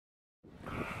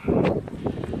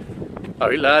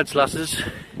Alright lads, lasses,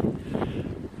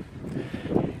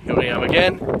 here I am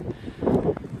again,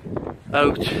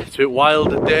 out. It's a bit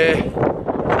wild today.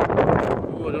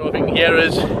 Ooh, I don't know if you can hear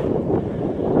us,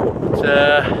 but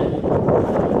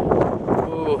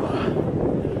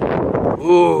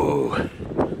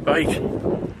right,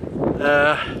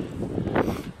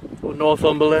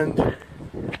 Northumberland,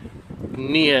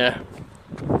 near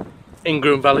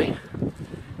Ingram Valley,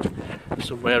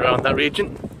 somewhere around that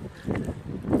region.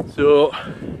 So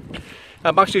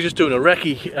I'm actually just doing a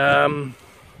recce,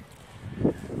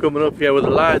 coming up here with the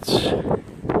lads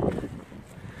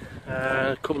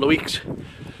a couple of weeks.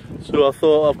 So I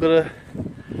thought I've got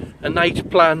a night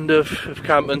planned of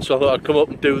camping, so I thought I'd come up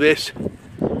and do this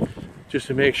just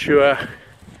to make sure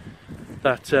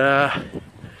that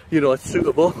you know, it's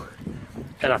suitable.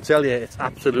 And I tell you, it's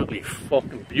absolutely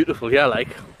fucking beautiful here,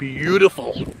 like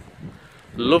beautiful,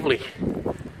 lovely.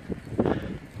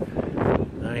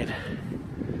 Right,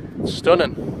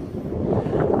 stunning.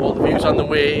 All the views on the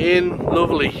way in,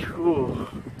 lovely. Ooh.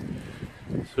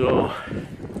 So,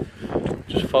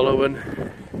 just following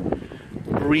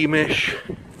Breamish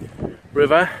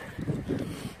River.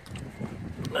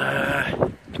 So,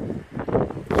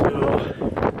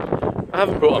 I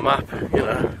haven't brought a map, you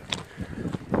know,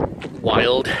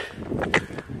 wild.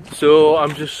 So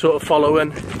I'm just sort of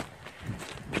following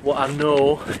what I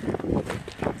know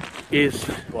is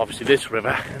obviously this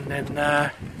river, and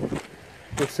then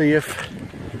we'll see if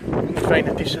we can find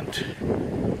a decent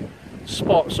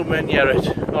spot somewhere near it.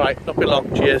 Alright, not be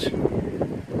long, cheers.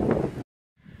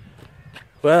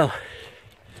 Well,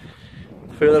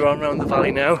 further on around the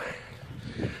valley now.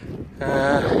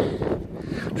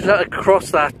 Just had to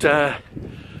cross that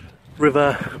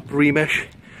river Breamish,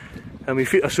 and my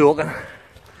feet are soaking,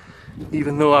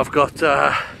 even though I've got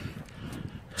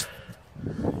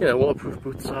you know, waterproof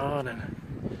boots on and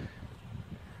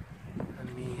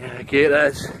my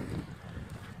gaiters.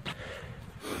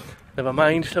 Never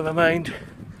mind, never mind.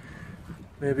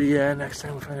 Maybe next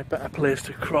time we'll find a better place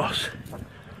to cross.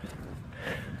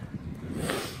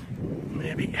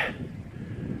 Maybe.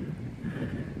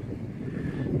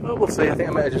 Well, we'll see. I think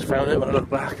I might have just found it when I look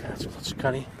back. That's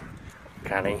canny.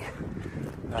 Canny.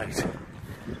 Right.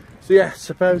 So yeah, it's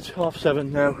about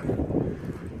 7:30 now.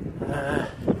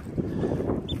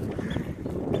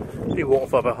 Been walking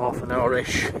for about half an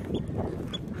hour-ish.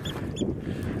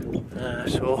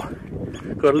 So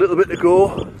got a little bit to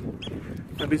go.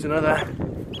 Maybe it's another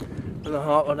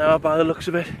half an hour by the looks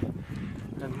of it,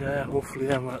 and hopefully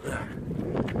then we're at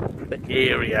the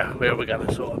area where we're going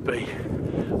to sort of be.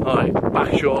 Alright,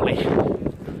 back shortly.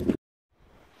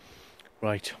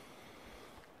 Right,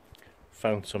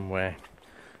 found somewhere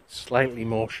slightly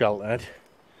more sheltered,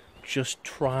 just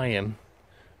trying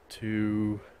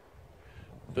to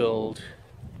build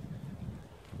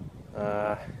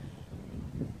a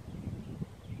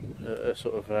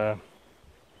sort of a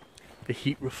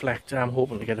heat reflector. I'm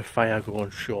hoping to get a fire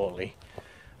going shortly.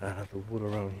 The wood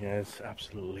around here is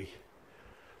absolutely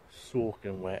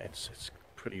soaking wet. It's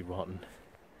pretty rotten.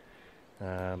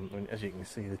 And as you can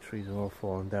see, the trees are all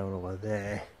falling down over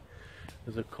there.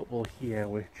 There's a couple here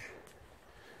which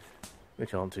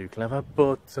aren't too clever,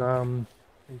 but I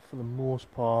think for the most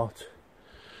part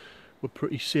we're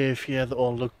pretty safe here. They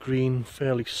all look green,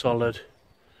 fairly solid,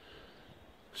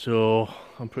 so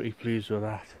I'm pretty pleased with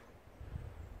that.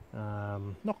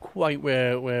 Not quite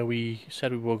where we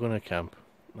said we were going to camp,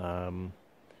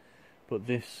 but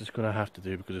this is going to have to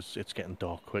do because it's getting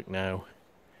dark quick now.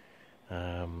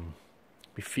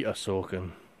 My feet are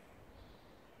soaking,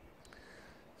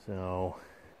 so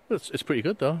it's pretty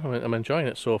good though. I'm enjoying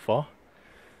it so far.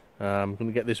 I'm going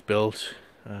to get this built,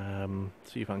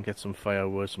 see if I can get some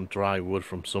firewood, some dry wood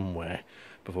from somewhere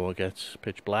before it gets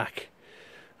pitch black,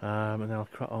 and then I'll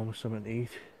crack on with something to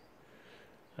eat.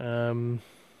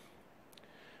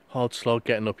 Hard slog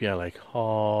getting up here, like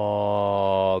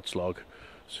hard slog.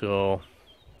 So,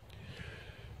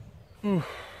 I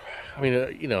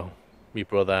mean, you know, my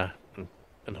brother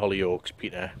and Hollyoaks,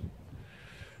 Peter,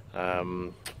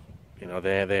 you know,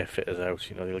 they're fitters out.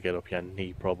 You know, they'll get up here,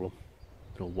 knee problem.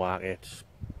 They'll whack it.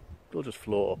 They'll just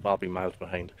float up. I'll be miles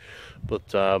behind.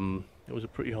 But it was a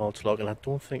pretty hard slog, and I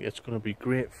don't think it's going to be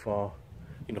great for,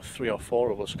 you know, 3 or 4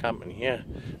 of us camping here.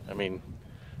 I mean,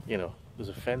 you know, there's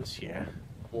a fence here,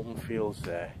 open fields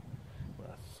there. Well,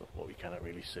 that's what we cannot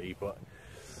really see, but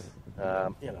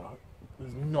you know,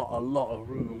 there's not a lot of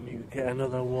room. You could get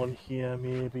another one here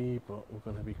maybe, but we're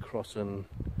going to be crossing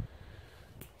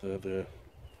the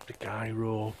guy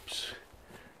ropes.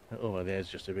 Over there's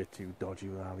just a bit too dodgy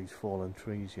with all these fallen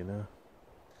trees, you know.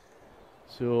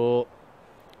 So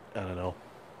I don't know.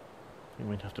 We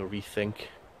might have to rethink.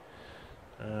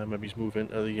 Maybe he's moving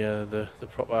into the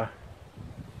proper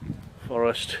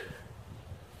forest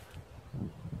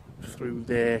through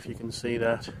there, if you can see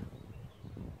that.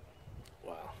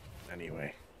 Well,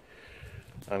 anyway,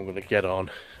 I'm going to get on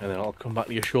and then I'll come back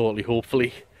to you shortly,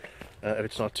 hopefully, if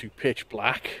it's not too pitch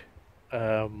black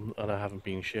and I haven't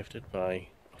been shifted by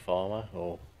a farmer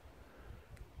or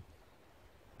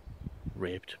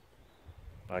raped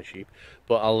by sheep.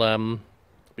 But I'll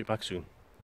be back soon.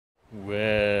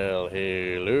 Well,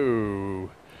 hello.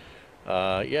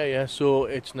 Yeah, so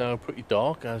it's now pretty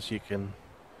dark, as you can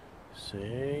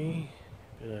see.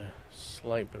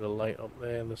 Slight bit of light up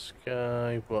there in the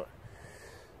sky, but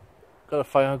got a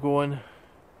fire going.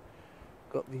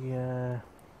 Got the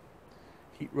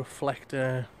heat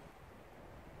reflector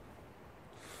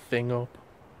thing up.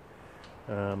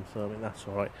 So I mean that's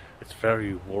alright. It's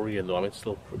very worrying though. I mean it's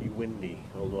still pretty windy,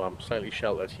 although I'm slightly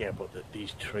sheltered here, but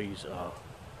these trees are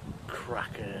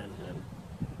cracking, and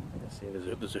see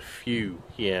there's a few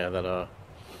here that are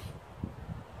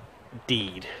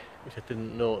dead, which I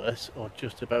didn't notice, or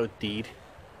just about dead.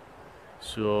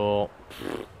 So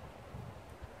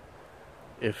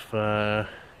if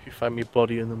you find me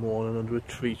body in the morning under a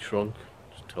tree trunk,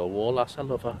 just tell War Lass I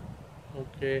love her.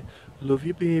 Okay, love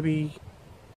you baby.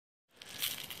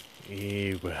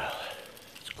 Yeah, well,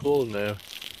 it's cold now.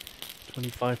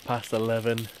 25 past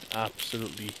 11,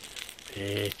 absolutely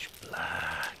pitch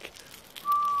black.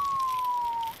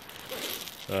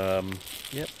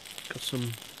 Yep, got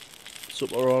some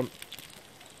supper on.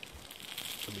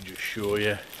 Let me just show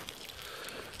you.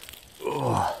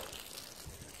 Oh.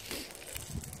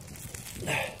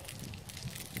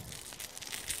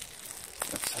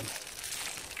 Got some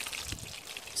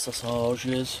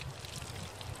sausages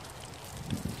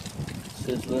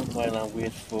sizzling while I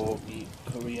wait for the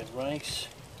Korean rice.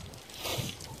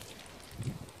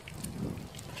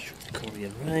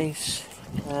 Korean rice,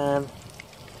 and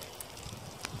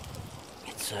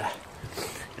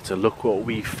it's a look what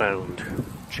we found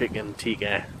chicken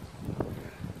tikka,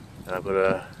 and I've got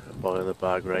a boil in the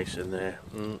bag rice in there.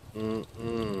 So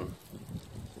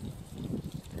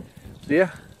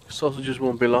yeah, sausages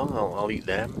won't be long. I'll eat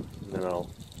them, and then I'll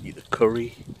eat the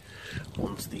curry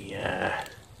once the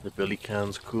billy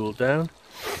cans cool down.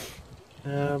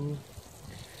 And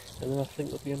then I think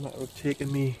it'll be a matter of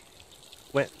taking me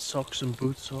wet socks and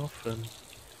boots off and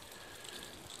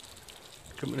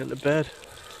coming into bed,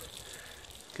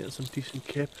 getting some decent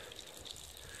kip.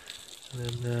 And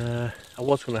then I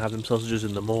was going to have them sausages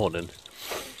in the morning,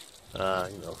 you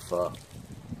know, for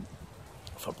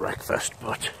breakfast,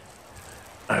 but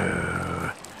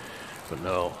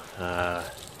no.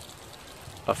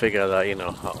 I figure that, you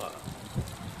know,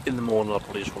 in the morning I'll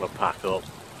probably just want to pack up.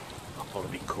 I'll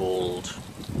probably be cold,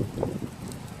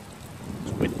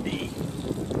 it's windy,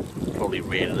 probably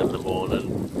raining in the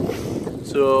morning.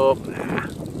 So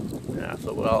I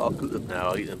thought, well, I'll cook them now,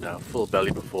 I'll eat them now, full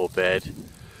belly before bed.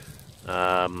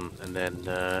 And then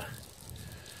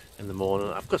in the morning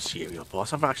I've got cereal,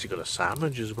 boss. I've actually got a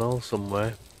sandwich as well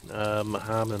somewhere, a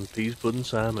ham and peas pudding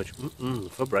sandwich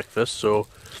for breakfast, so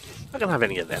I can have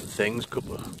any of them things.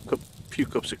 Few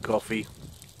cups of coffee.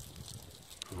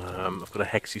 I've got a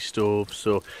hexy stove,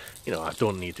 so you know I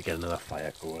don't need to get another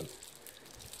fire going.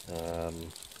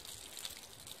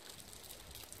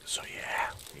 So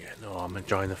yeah, no, I'm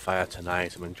enjoying the fire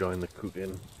tonight. I'm enjoying the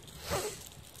cooking.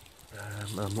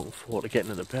 I'm looking forward to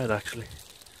getting into bed. Actually,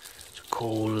 it's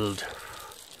cold.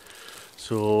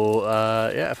 So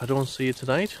yeah, if I don't see you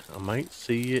tonight, I might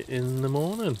see you in the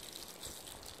morning.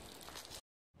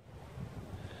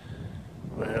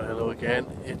 Well, hello again.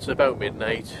 It's about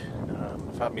midnight.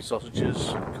 I've had my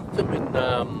sausages, cooked them in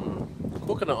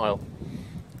coconut oil.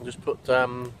 I just put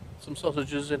some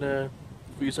sausages in a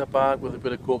freezer bag with a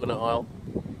bit of coconut oil.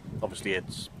 Obviously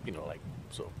it's, you know, like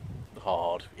sort of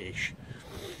hard-ish.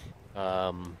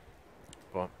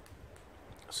 But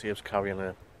saves carrying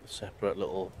a separate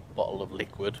little bottle of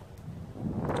liquid.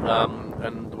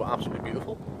 And they were absolutely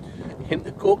beautiful. Hint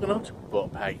of coconut,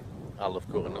 but hey, I love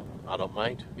coconut. I don't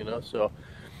mind, you know, so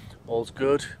all's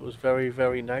good. It was very,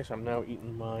 very nice. I'm now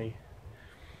eating my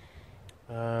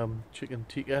chicken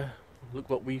tikka. Look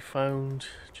what we found.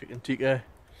 Chicken tikka.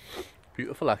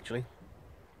 Beautiful, actually.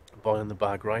 Boiling the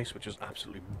bag rice, which is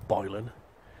absolutely boiling.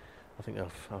 I think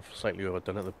I've slightly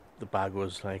overdone it. The bag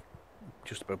was like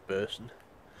just about bursting.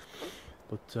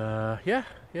 But yeah,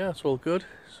 it's all good.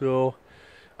 So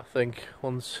I think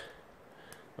once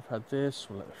I've had this,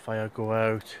 we'll let the fire go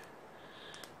out,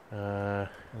 and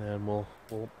then we'll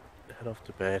head off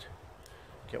to bed,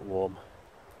 get warm.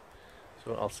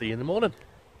 So I'll see you in the morning.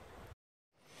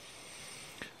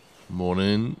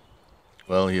 Morning.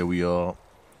 Well, here we are.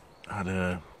 Had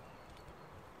a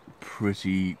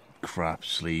pretty crap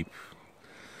sleep.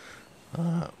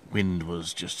 Wind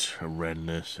was just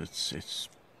horrendous. It's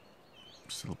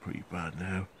still pretty bad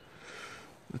now.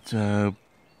 But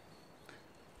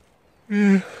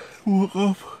yeah, woke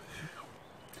up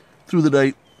through the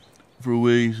night for a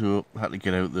wee, so had to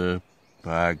get out the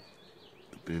bag,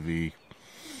 the bivvy,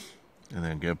 and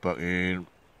then get back in.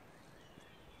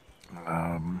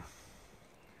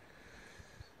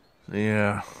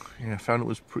 Yeah, I found it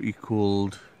was pretty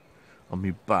cold on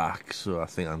my back, so I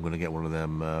think I'm going to get one of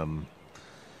them,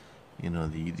 you know,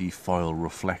 the foil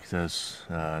reflectors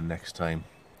next time.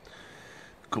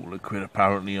 A couple of quid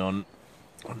apparently on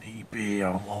eBay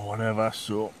or whatever,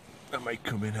 so that might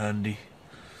come in handy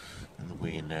on the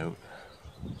way out.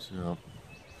 So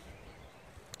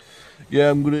yeah,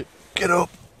 I'm going to get up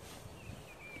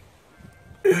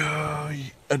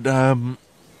and have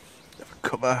a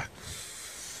cuppa.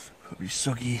 Put my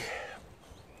soggy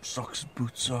socks and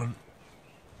boots on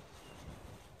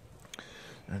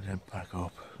and then pack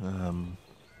up. I'll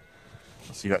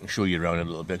see if I can show you around a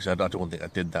little bit, because I don't think I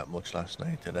did that much last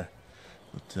night, did I?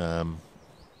 But I'll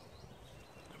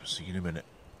see you in a minute.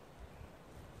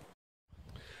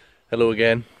 Hello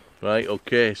again. Right,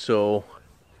 okay, so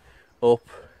up,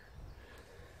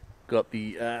 got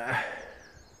the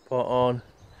pot on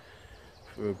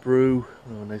for a brew,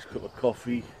 a nice cup of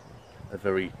coffee. A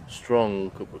very strong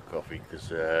cup of coffee,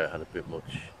 because I had a bit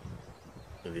much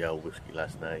of the old whiskey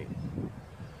last night,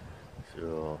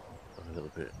 so I'm a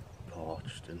little bit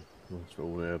parched and that's what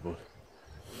we're, but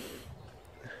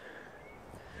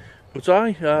so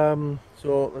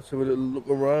let's have a little look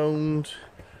around.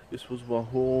 This was my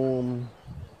home.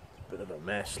 Bit of a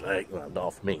mess, like, well, not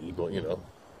off me, but you know,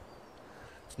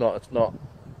 it's not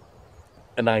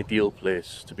an ideal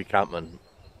place to be camping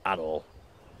at all.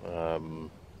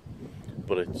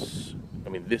 But it's, I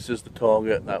mean, this is the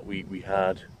target that we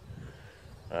had,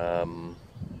 and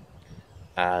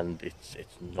it's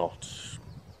not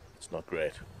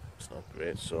great. It's not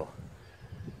great. So,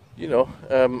 you know,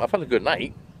 I've had a good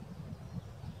night.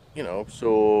 You know,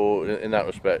 so in that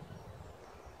respect,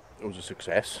 it was a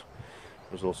success.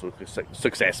 It was also a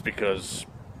success because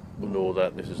we know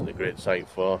that this isn't a great site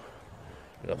for,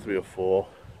 you know, 3 or 4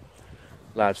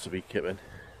 lads to be kipping.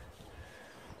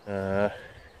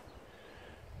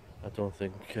 I don't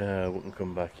think we can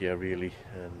come back here really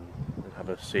and have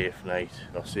a safe night,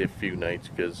 or safe few nights,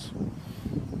 because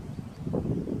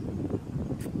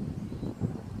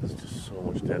there's just so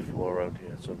much dead floor around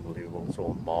here. It's unbelievable. It's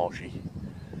all marshy.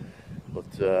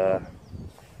 But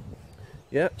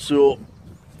yeah, so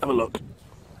have a look.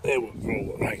 There we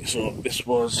go. Right, so this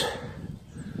was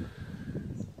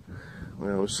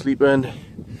where I was sleeping.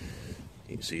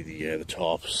 You can see the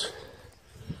tops.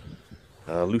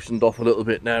 Loosened off a little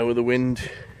bit now with the wind.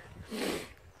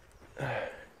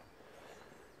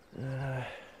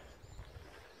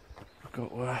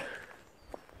 Got a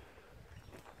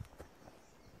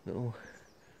little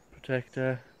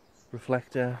protector,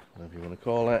 reflector, whatever you want to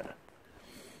call it.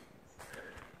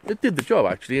 It did the job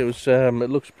actually. It was. It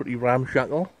looks pretty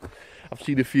ramshackle. I've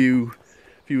seen a few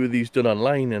of these done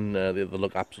online, and they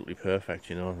look absolutely perfect.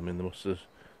 You know, I mean, they must have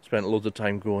spent loads of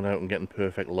time going out and getting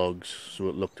perfect logs, so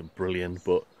it looked brilliant,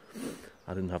 but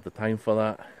I didn't have the time for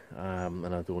that,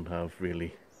 and I don't have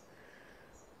really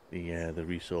the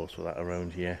resource for that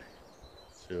around here,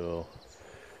 so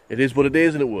it is what it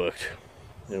is, and it worked.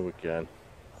 There we go.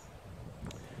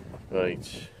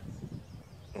 Right,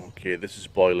 okay, this is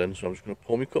boiling, so I'm just going to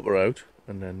pour my cuppa out,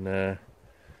 and then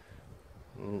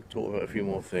we'll talk about a few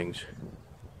more things.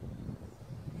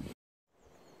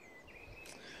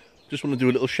 Just want to do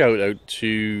a little shout out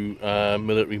to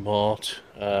Military Mart,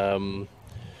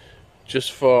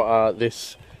 just for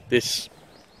this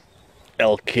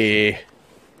LK.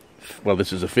 Well,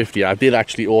 this is a 50. I did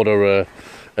actually order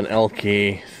an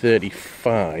LK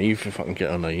 35, if I can get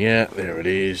on there. Yeah, there it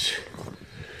is.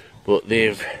 But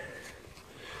they've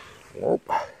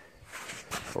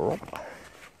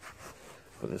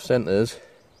sent us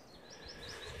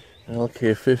an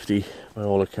LK 50 by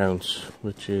all accounts,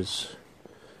 which is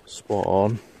spot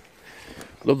on.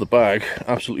 Love the bag,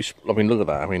 absolutely. I mean, look at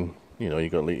that. I mean, you know, you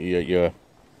got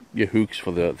your hooks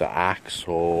for the axe,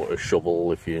 or a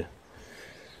shovel if you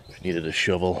needed a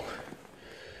shovel.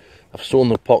 I've sewn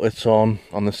the pockets on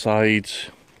the sides.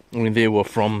 I mean, they were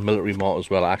from Military Mart as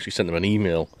well. I actually sent them an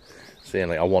email saying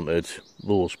like I wanted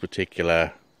those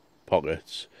particular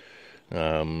pockets,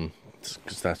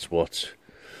 because that's what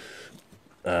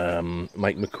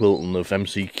Mike McQuilton of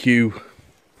MCQ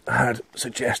had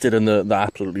suggested, and they're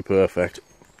absolutely perfect.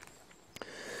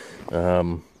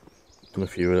 Done a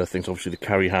few other things. Obviously the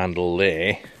carry handle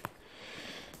there.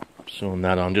 Sewing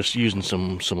that on, just using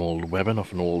some old webbing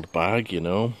off an old bag, you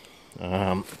know.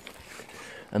 And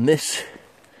this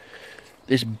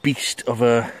beast of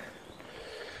a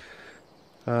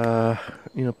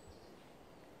you know,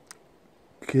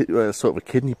 sort of a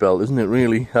kidney belt, isn't it,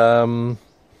 really? But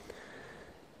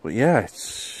yeah,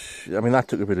 it's, I mean, that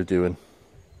took a bit of doing.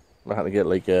 I had to get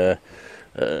like a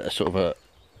sort of a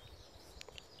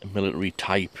military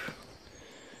type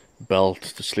belt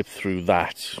to slip through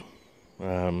that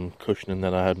cushioning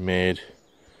that I had made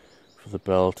for the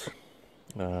belt.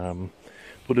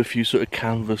 Put a few sort of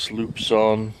canvas loops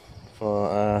on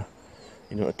for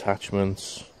you know,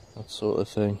 attachments, that sort of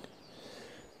thing.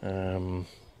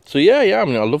 So yeah, I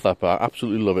mean, I love that bar.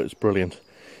 Absolutely love it. It's brilliant.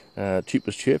 Cheap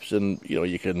as chips, and you know,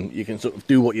 you can sort of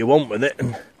do what you want with it,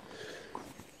 and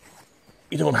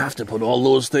you don't have to put all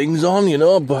those things on, you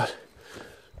know. But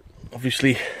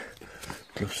obviously,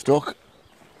 if stuck,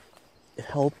 it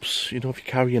helps, you know, if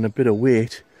you're carrying a bit of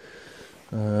weight.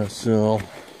 So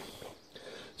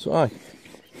aye,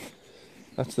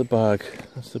 that's the bag.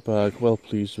 That's the bag. Well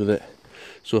pleased with it.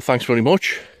 So thanks very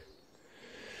much.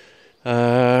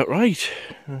 Right,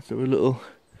 that's a little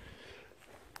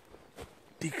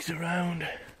digs around.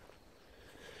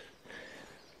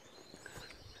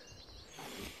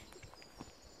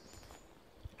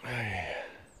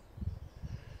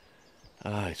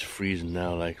 It's freezing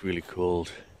now, like really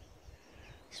cold,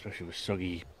 especially with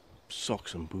soggy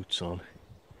socks and boots on.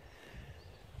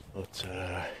 But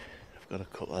I've got a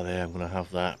cutler there. I'm going to have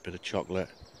that, bit of chocolate,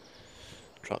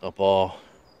 tracker bar,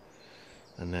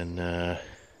 and then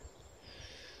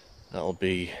that'll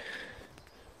be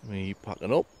me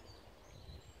packing up.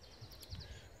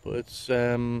 But it's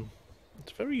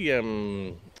very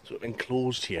sort of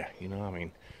enclosed here, you know. I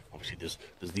mean, obviously there's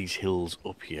these hills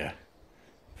up here,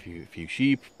 a few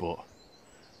sheep, but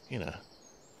you know,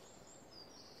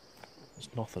 there's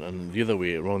nothing. And the other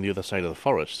way around, the other side of the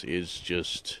forest is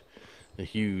just a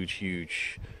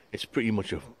huge. It's pretty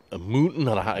much a mountain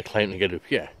that I had to climb to get up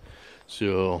here.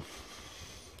 So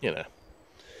you know,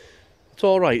 it's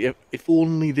all right. If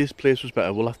only this place was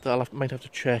better. Might have to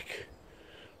check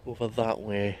over that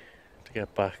way to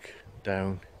get back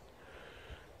down.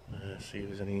 See if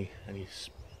there's any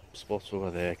spots over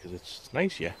there, because it's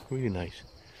nice, yeah, really nice.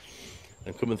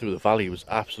 And coming through the valley was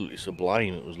absolutely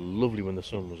sublime. It was lovely when the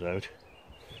sun was out.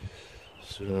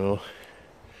 So,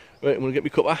 right, I'm gonna get my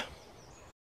cuppa.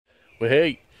 Well,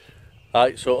 hey,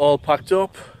 right, so all packed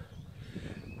up,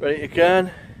 ready to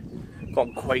go.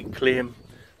 Can't quite claim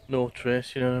no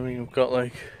trace, you know what I mean? I've got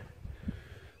like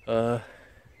little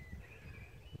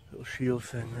shield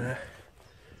thing there.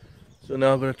 So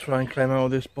now I'm going to try and climb out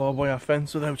of this barbed wire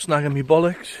fence without snagging me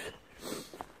bollocks.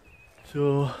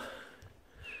 So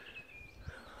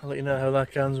I'll let you know how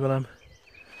that goes when I'm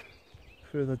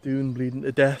further down, bleeding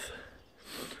to death.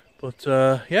 But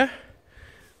yeah,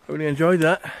 I really enjoyed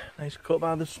that. Nice cut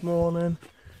bar this morning.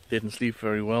 Didn't sleep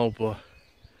very well, but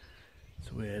it's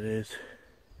the way it is.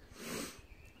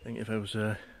 I think if it was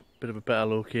a bit of a better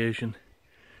location,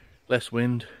 less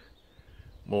wind,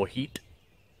 more heat,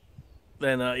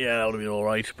 then yeah, that would have been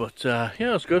alright. But yeah, it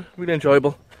was good, really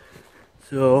enjoyable.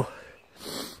 So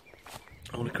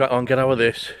I'm going to crack on, get out of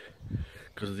this,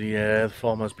 because the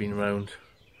farmer's been around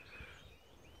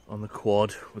on the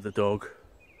quad with the dog.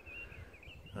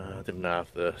 I didn't know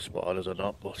if the spotters or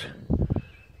not, but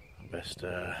I best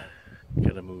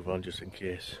get a move on just in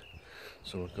case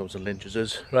someone comes and lynches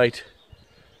us. Right,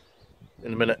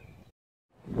 in a minute.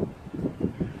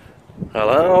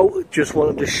 Hello, just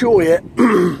wanted to show you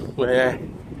where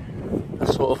I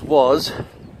sort of was.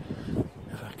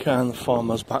 If I can, the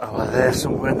farmer's back over there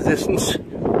somewhere in the distance.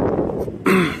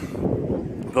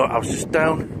 But I was just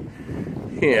down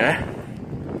here.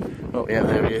 Oh yeah,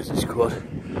 there he is, his quad.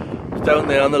 Down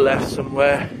there on the left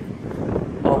somewhere,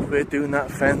 halfway doing that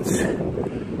fence.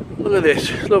 Look at this,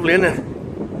 it's lovely, isn't it?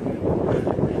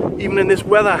 Even in this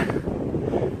weather,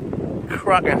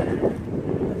 cracking.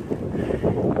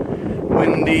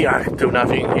 Windy, I don't know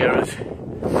if you can hear it.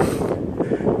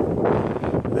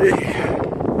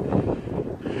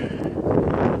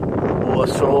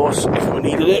 Water source, if we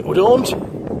needed it, we don't.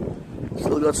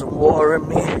 Still got some water in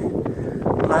me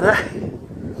bladder.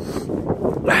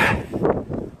 Lovely.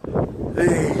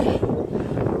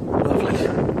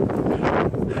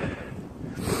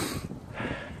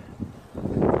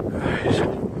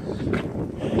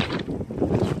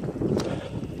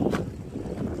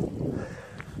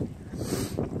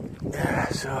 Yeah,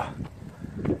 so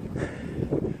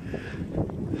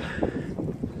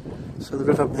the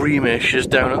River Breamish is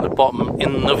down at the bottom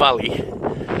in the valley,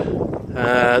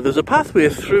 There's a pathway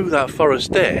through that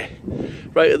forest there,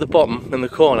 right at the bottom in the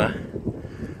corner.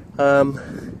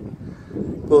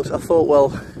 But I thought,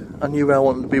 well, I knew where I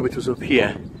wanted to be, which was up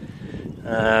here.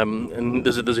 And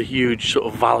there's a huge sort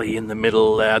of valley in the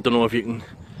middle there. I don't know if you can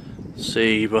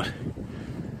see, but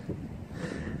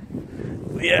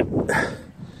yeah,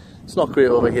 it's not great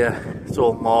over here. It's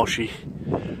all marshy.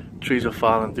 Trees are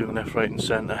falling down left, right, and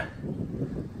centre.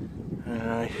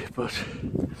 But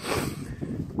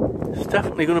it's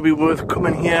definitely going to be worth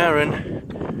coming here and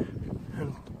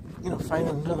you know,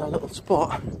 finding another little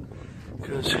spot,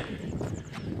 because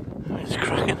it's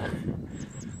cracking.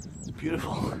 It's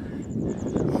beautiful.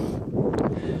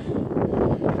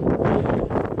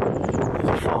 There's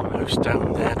a farmhouse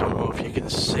down there. I don't know if you can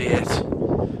see it.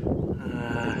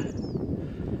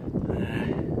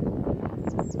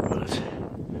 But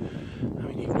I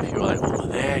mean, even if you're like over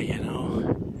there, you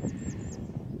know,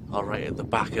 or right at the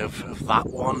back of that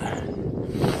one.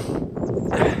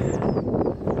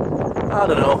 I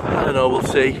don't know, we'll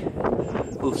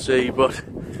see, but I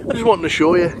just wanted to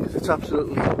show you, because it's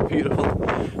absolutely beautiful.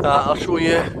 I'll show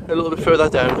you a little bit further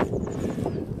down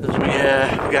as we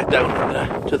get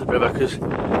down to the river, because it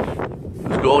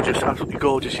was gorgeous, absolutely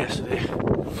gorgeous yesterday.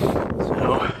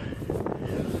 So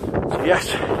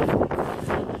yes,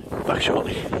 back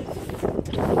shortly.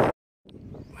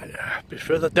 A bit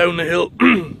further down the hill.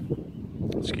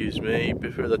 Excuse me, a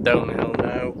bit further down the hill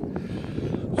now.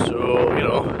 So, you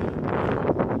know,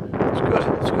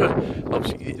 it's good.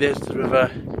 Obviously, there's the river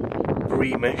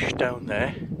Breamish down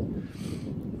there,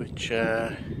 which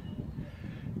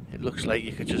it looks like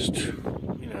you could just,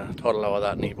 you know, toddle over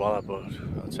that knee bother, but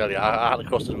I'll tell you, I had to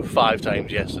cross the river 5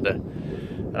 times yesterday,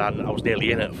 and I was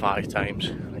nearly in it 5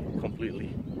 times, like,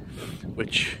 completely,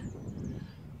 which,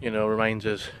 you know, reminds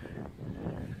us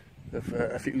of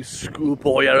a few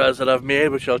schoolboy errors that I've made,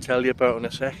 which I'll tell you about in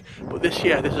a sec. But this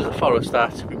year, this is a forest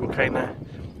that we were kind of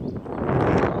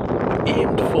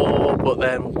aimed for, but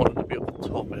then wanted to be up the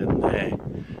top end there,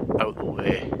 out the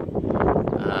way.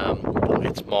 But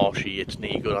it's marshy, it's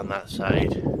knee good on that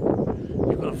side.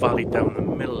 You've got a valley down the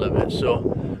middle of it, so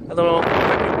I don't know, it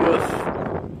might be worth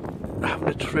having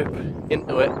a trip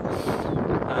into it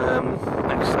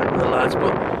next time with the lads.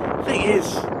 But the thing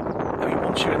is, I mean,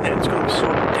 once you're in there, it's going to be so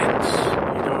dense,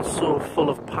 you know, it's so full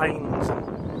of pines and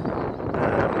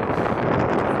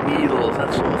needles,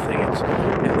 that sort of thing. It's I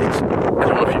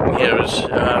don't know if you can hear us, you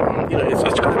know,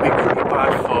 it's going to be pretty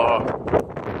bad for,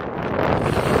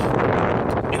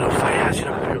 you know, fires, you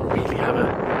know, we don't really have a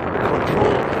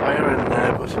controlled fire in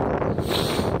there, but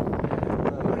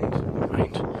never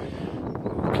mind.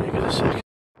 Okay, give it a sec.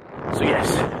 So yes,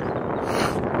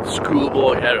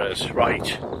 schoolboy errors,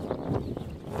 right.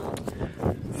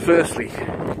 Firstly,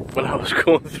 when I was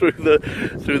going through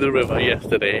the river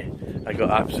yesterday, I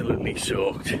got absolutely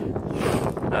soaked.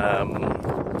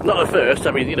 Not at first.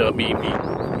 I mean, you know, me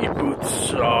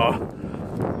boots are,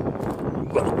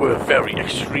 well, were very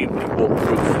extremely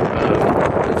waterproof.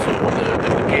 And so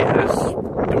the gators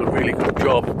do a really good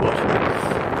job. But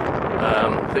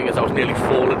the thing is, I was nearly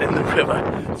falling in the river,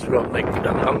 so I'm like,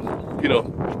 I'm you know,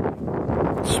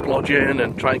 splodging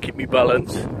and trying to keep me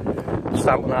balance.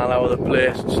 Stamping all over the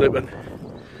place and slipping.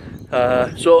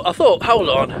 So I thought, hold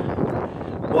on,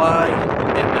 why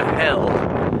in the hell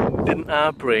didn't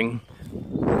I bring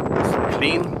some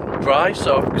clean, dry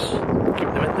socks, keep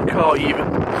them in the car even,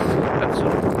 and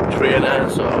some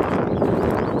trainers or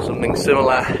something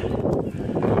similar,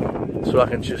 so I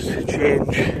can just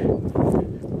change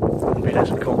and be nice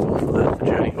and comfortable for the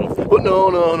journey home. But no,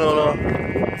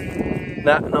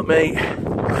 nah, not me.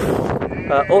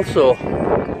 Also,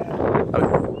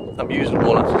 I'm using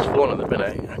Wallace's phone at the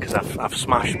minute because I've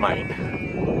smashed mine.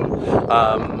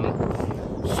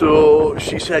 So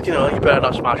she said, you know, you better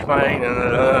not smash mine,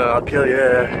 and I'll kill you.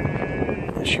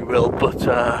 And she will, but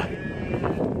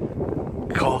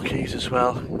car keys as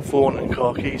well, phone and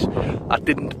car keys. I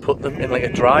didn't put them in like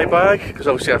a dry bag because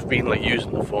obviously I've been like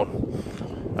using the phone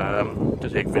to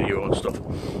take video and stuff.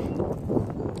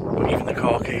 But even the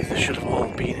car keys, they should have all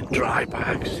been in dry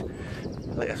bags.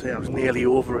 Like I say, I was nearly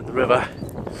over in the river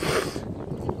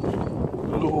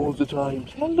loads of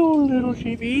times. Hello, little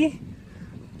sheepy.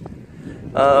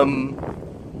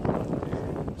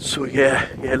 So yeah,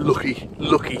 lucky.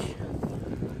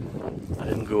 I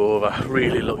didn't go over.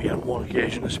 Really lucky on one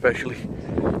occasion, especially.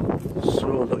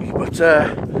 So lucky. But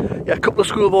yeah, a couple of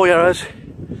schoolboy errors,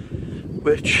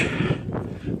 which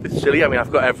it's silly. I mean,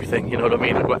 I've got everything. You know what I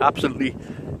mean? I've got absolutely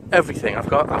everything. I've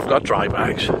got dry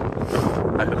bags.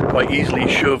 I could quite easily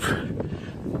shove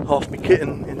half my kit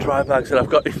in dry bags that I've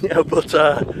got in here, but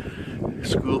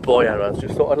schoolboy errors,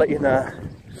 just thought I'd let you know,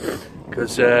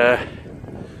 because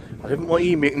I didn't want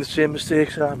you making the same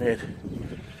mistakes I made,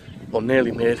 or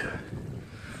nearly made,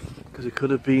 because it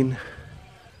could have been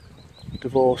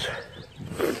divorce.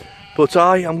 But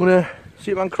I'm gonna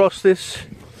see if I can cross this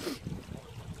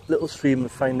little stream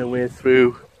and find a way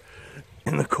through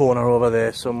in the corner over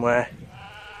there somewhere.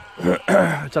 Is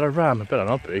that a ram? It better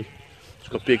not be. It's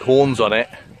got big horns on it.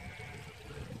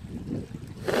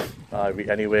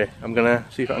 Anyway, I'm gonna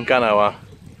see if I can get our.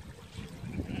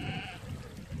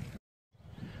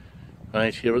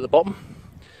 Right, here at the bottom.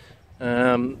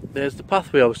 There's the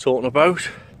pathway I was talking about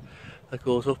that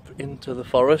goes up into the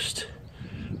forest.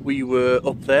 We were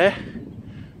up there,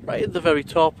 right at the very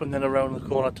top, and then around the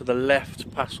corner to the left,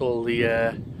 past all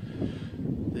the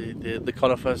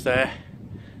conifers there,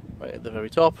 right at the very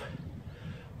top.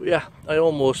 But yeah, I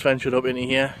almost ventured up into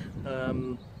here.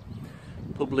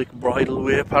 Public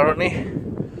bridleway apparently.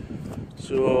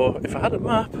 So if I had a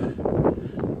map,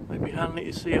 it'd be handy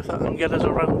to see if that can get us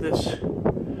around this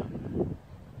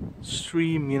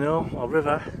stream, you know, or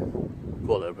river.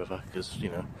 Call it a river because, you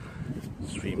know,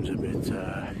 stream's a bit.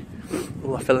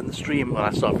 Oh, I fell in the stream. Well,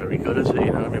 that's not very good, is it?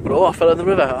 You know what I mean? But oh, I fell in the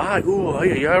river. Oh, are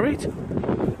you alright?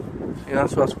 Yeah,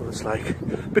 that's what it's like.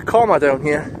 A bit calmer down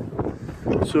here.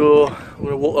 So I'm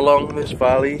gonna walk along this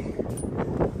valley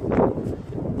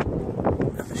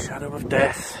at the shadow of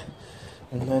death,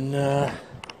 and then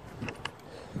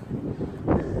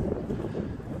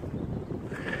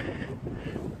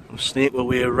snake my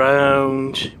way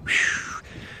around,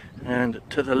 and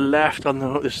to the left on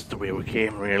the. This is the way we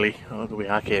came, really, or the way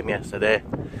I came yesterday.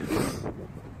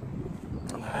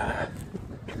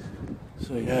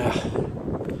 So yeah,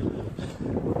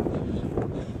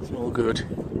 it's all good. I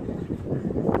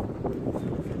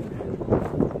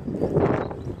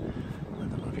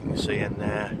don't know if you can see in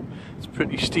there. It's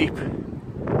pretty steep.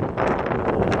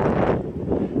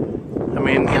 I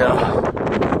mean, you know,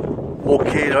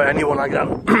 okay, or anyone I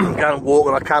can walk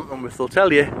on a camping with, they'll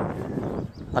tell you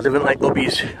I didn't like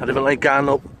ubbies. I didn't like going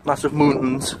up massive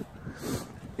mountains.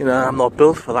 You know, I'm not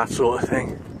built for that sort of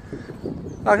thing.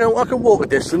 I can walk a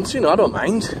distance, you know, I don't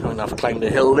mind. I mean, I've climbed a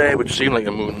hill there, which seemed like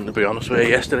a mountain, to be honest with you,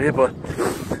 yesterday, but,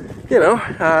 you know,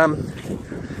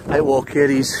 I walk here,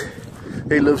 he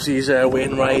loves these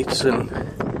Wainwrights, and,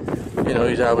 you know,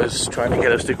 he's always trying to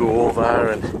get us to go over,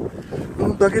 and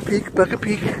Bucket Peak,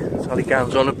 that's all he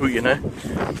counts on about, you know.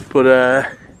 But,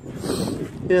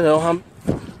 you know,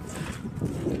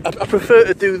 I prefer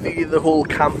to do the whole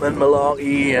camping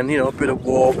malarkey, and, you know, a bit of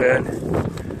walking,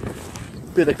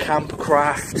 bit of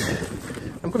campcraft.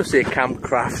 I'm going to say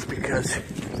campcraft because,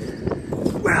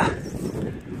 well,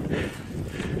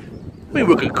 I mean,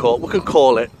 we can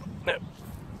call it.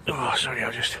 Oh, sorry,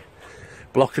 I just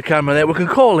blocked the camera there. We can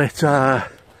call it,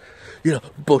 you know,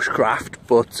 bushcraft,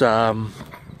 but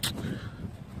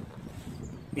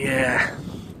yeah,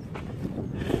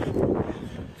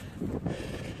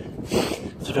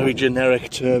 it's a very generic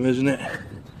term, isn't it?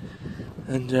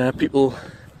 And people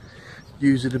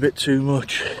use it a bit too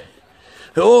much.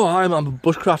 Oh, I'm a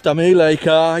bushcraft, I'm here, like,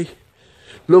 I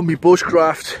love me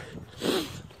bushcraft.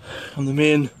 I'm the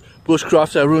main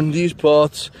bushcraft, I run these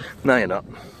parts. No, you're not.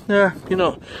 Yeah, you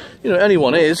know,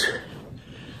 anyone is.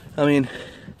 I mean,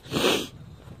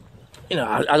 you know,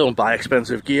 I don't buy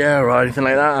expensive gear or anything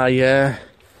like that.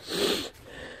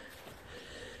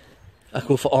 I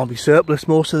go for army surplus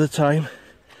most of the time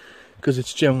because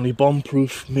it's generally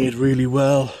bomb-proof, made really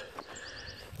well.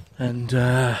 And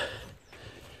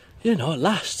you know, it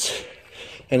lasts,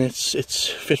 and it's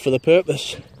fit for the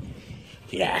purpose.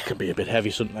 Yeah, it can be a bit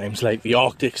heavy sometimes, like the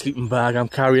Arctic sleeping bag I'm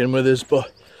carrying with us.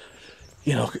 But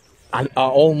you know, I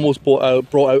almost brought out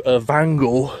a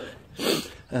Vango,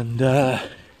 and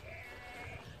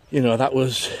you know, that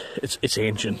was it's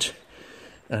ancient,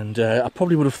 and I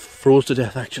probably would have froze to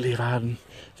death actually if I had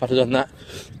done that.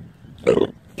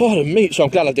 Pardon me. So I'm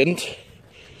glad I didn't.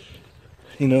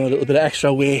 You know, a little bit of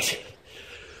extra weight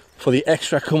for the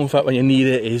extra comfort when you need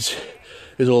it is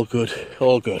all good,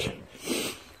 all good.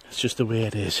 It's just the way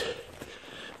it is.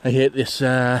 I hate this,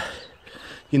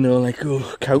 you know, like,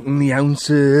 oh, counting the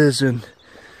ounces, and,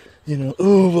 you know,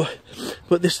 oh,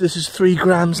 but this is 3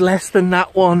 grams less than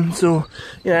that one, so,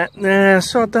 yeah, nah,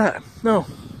 sod that. No.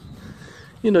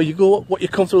 You know, you go what you're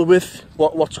comfortable with,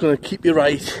 what's going to keep you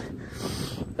right,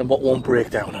 and what won't break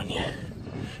down on you.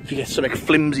 If you get something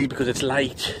flimsy because it's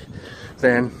light,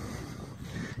 then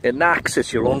it knacks,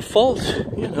 it's your own fault,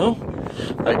 you know.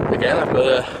 Like, again, I've got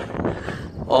a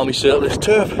army surplus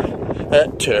top,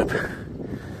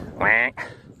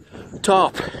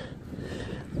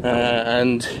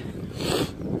 and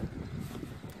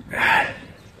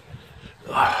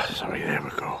oh, sorry, there we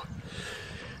go.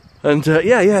 And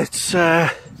yeah, it's I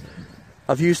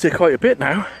I've used it quite a bit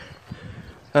now.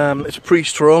 It's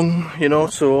pre-strung, you know,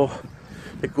 so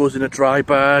it goes in a dry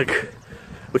bag,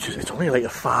 which is, it's only like a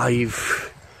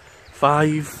 5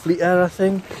 litre, I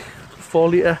think, 4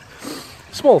 litre.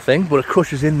 Small thing, but it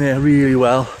crushes in there really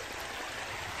well.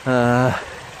 You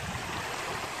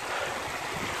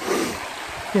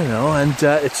know, and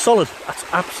it's solid. That's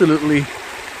absolutely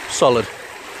solid.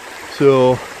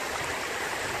 So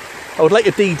I would like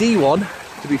a DD one,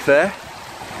 to be fair,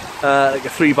 like a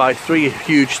 3x3,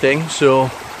 huge thing, so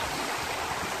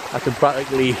I can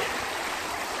practically,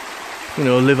 you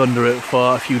know, live under it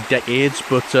for a few decades.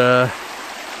 But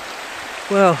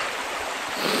well,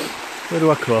 where do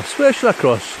I cross? Where should I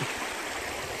cross?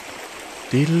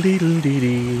 Deedle deedle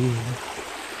deedle.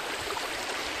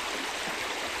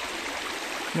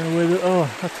 Now oh,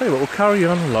 I'll tell you what, we'll carry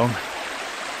on along.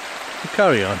 We'll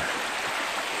carry on.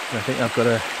 I think I've got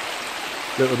a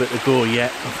little bit to go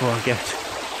yet before I get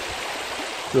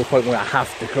to the point where I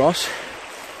have to cross.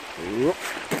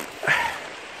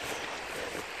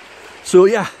 So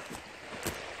yeah.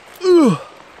 Ooh.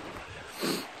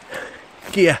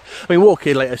 Gear. I mean,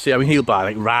 Walker, like I say, I mean, he'll buy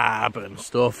like Rab and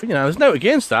stuff. You know, there's no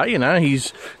against that. You know, he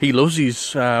loves his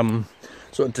sort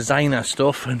of designer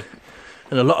stuff, and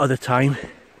a lot of the time,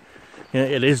 you know,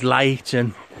 it is light,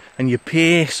 and you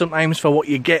pay sometimes for what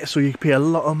you get, so you pay a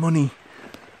lot of money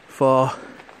for.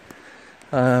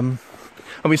 I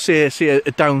mean, say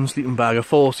a down sleeping bag, a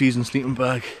 4-season sleeping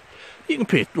bag, you can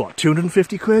pay what,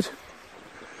 250 quid,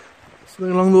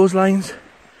 something along those lines.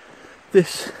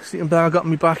 This sleeping bag I got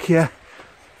me back here,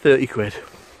 30 quid,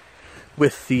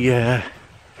 with the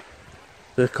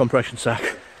compression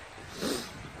sack.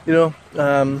 You know,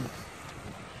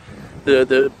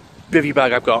 the bivvy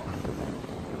bag I've got,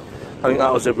 I think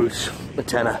that was about a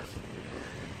tenner,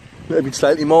 maybe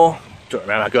slightly more. Don't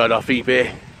remember, I got it off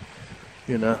eBay.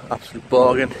 You know, absolute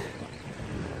bargain.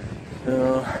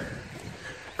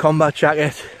 Combat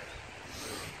jacket,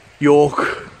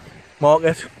 York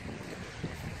market.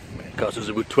 It cost us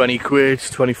about 20 quid,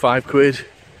 25 quid.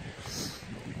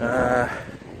 The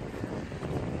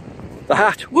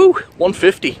hat, woo,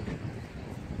 150.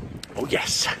 Oh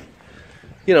yes.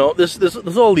 You know, there's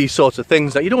all these sorts of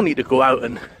things that you don't need to go out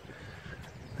and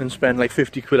spend like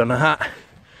 50 quid on a hat.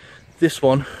 This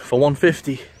one for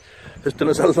 150 has done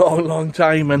us a long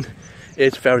time, and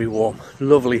it's very warm,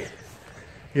 lovely.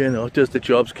 You know, it does the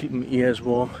jobs, keeping my ears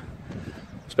warm.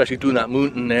 Especially doing that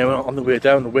mountain there on the way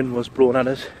down, the wind was blowing at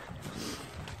us.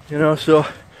 You know, so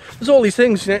there's all these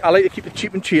things. You know, I like to keep it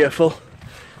cheap and cheerful.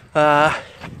 So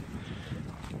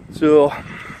I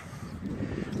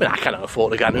mean, I cannot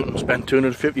afford to go out and spend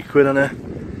 250 quid on a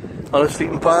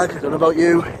sleeping bag. I don't know about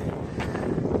you.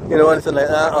 You know, anything like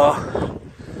that, or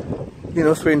you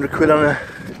know, 300 quid on a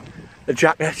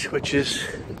jacket, which is,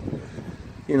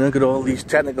 you know, got all these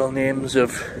technical names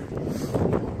of,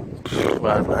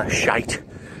 well, shite.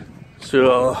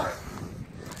 So,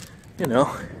 you know,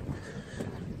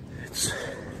 it's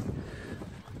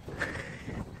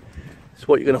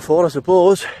what you can afford, I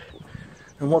suppose,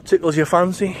 and what tickles your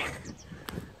fancy.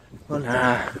 Well,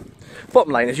 nah.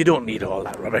 Bottom line is, you don't need all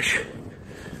that rubbish.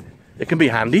 It can be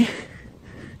handy,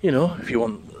 you know, if you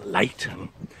want light and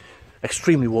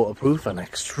extremely waterproof and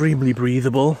extremely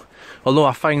breathable. Although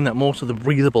I find that most of the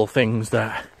breathable things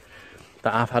that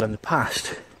I've had in the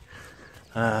past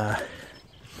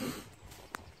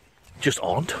just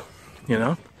aren't, you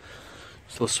know.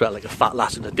 Still sweat like a fat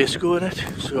lass in a disco in it.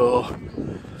 So,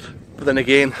 but then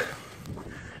again,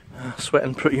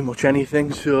 sweating pretty much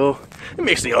anything, so it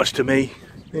makes the odds to me.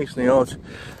 It makes the odds.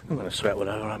 I'm gonna sweat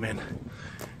whatever I'm in.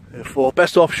 Therefore,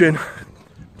 best option,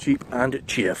 cheap and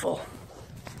cheerful.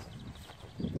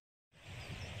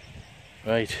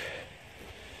 Right.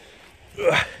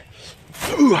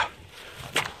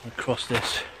 Across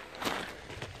this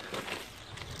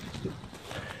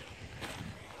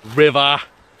river.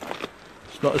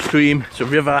 It's not a stream, it's a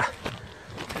river.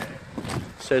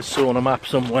 It says so on a map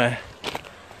somewhere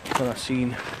that I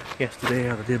seen yesterday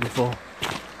or the day before.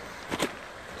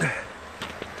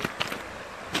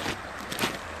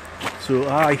 So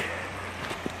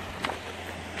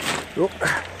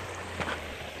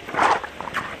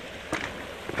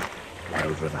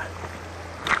Wild river.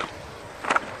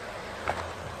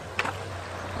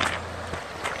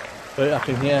 Right, I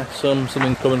can hear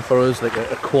something coming for us, like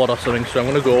a quad or something, so I'm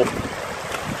gonna go.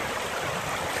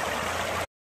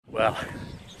 Well,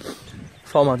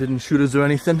 farmer didn't shoot us or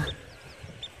anything,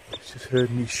 just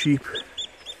herding these sheep.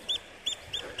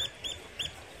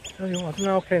 I don't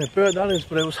know what kind of bird that is,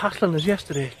 but it was hassling us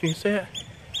yesterday. Can you see it?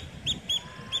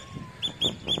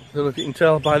 I don't know if you can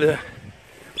tell by the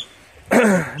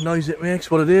noise it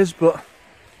makes what it is, but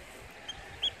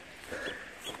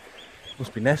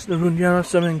Must be nesting around here or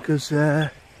something, because it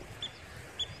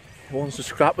wants to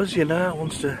scrap us, you know. It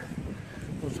wants to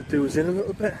do us in a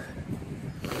little bit.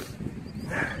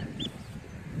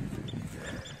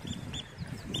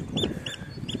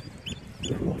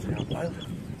 What's that wild?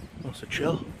 Wants to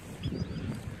chill.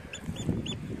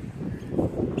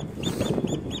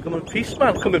 Come in peace,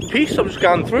 man. Come in peace. I'm just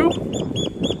going through.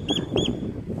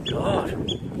 God.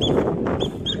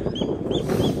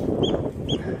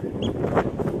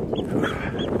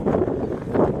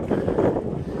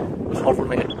 I was hovering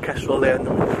like a kestrel there in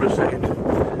the wind for a second.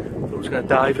 Thought I was going to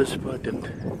dive us, but I didn't.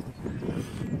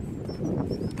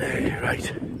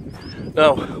 Right.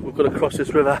 Now, we've got to cross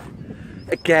this river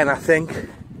again, I think.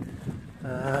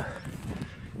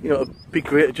 You know, it'd be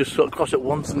great to just sort of cross it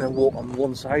once and then walk on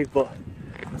one side, but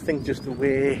I think just the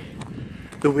way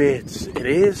it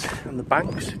is, and the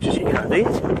banks, just you can't do it.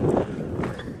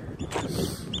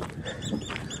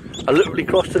 I literally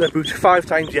crossed it about 5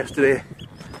 times yesterday.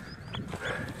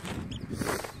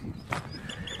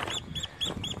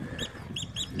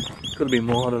 Could have been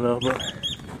more, I don't know, but...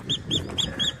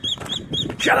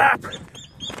 Shut up!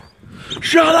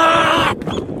 Shut up!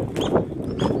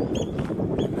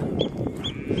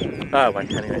 Oh,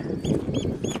 wait, anyway.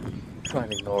 Try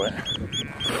and ignore it.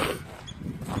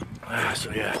 So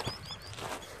yeah.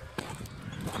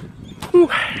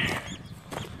 Whew.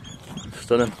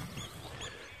 Stunning.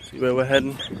 See where we're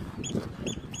heading.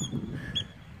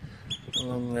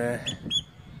 Along there.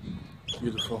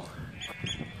 Beautiful.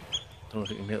 Don't know if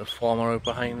you can make the farmer out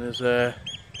behind us there.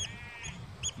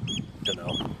 Don't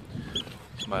know.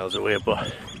 It's miles away,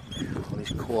 but all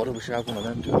these quarter, wish I had one of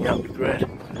them doing, yeah, that'd be great.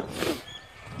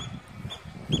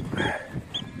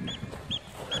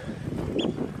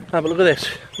 Ah, but look at this,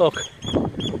 look.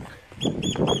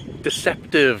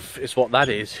 Deceptive is what that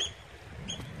is.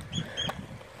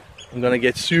 I'm gonna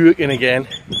get soaking again.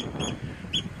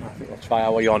 I think I'll try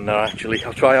our yonder actually.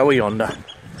 I'll try our yonder.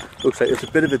 Looks like there's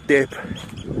a bit of a dip.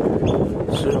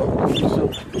 So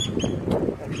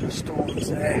extra stones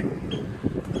there.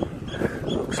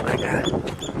 Looks like that.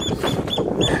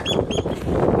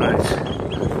 Right.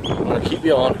 I'm gonna keep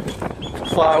you on.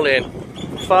 Far in.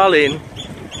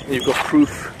 And you've got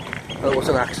proof that it was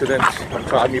an accident. I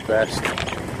tried my best.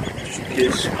 Just in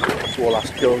case it's all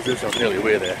last kills us. I was nearly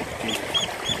away there.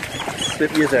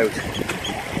 Slip yours out.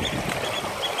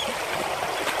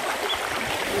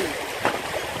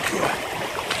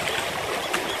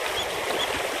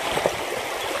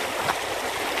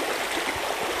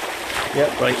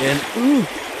 Yep, right in. Ooh.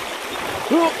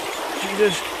 Oh,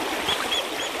 Jesus.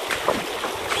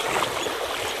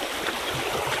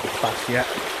 Fast yet.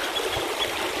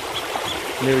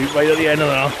 Nearly right at the end of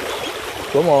now.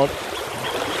 Come on.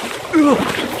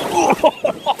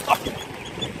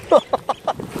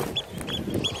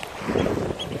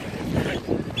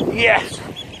 Yes!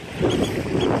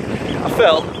 I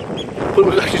fell, but it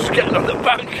was actually just getting on the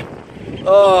bank.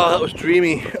 Oh, that was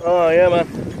dreamy. Oh yeah, man.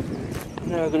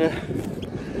 Now I'm gonna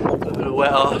a bit of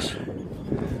wet arse.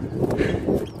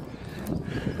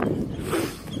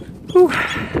 Whew.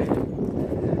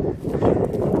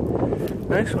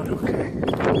 Nice one, okay.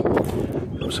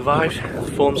 Survived,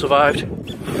 the foam survived.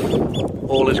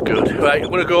 All is good. Right, I'm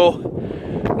gonna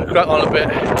crack on a bit.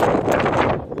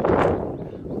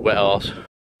 Wet arse.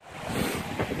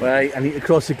 Right, I need to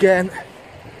cross again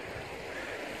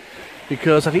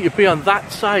because I need to be on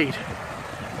that side,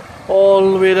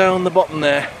 all the way down the bottom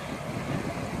there.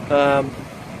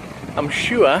 I'm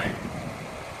sure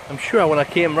when I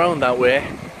came round that way,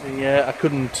 yeah, I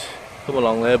couldn't come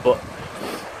along there, but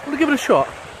I'm gonna give it a shot,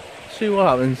 see what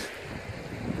happens.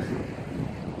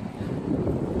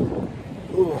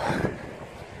 Ooh.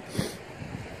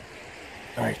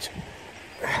 Right.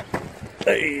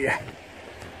 Hey.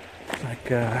 Like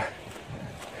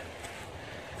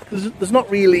there's not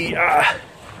really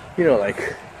you know,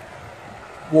 like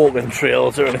walking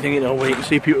trails or anything, you know, where you can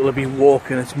see people have been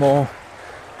walking. It's more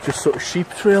just sort of sheep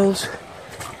trails,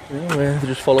 you know, where they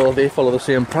just follow the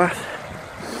same path.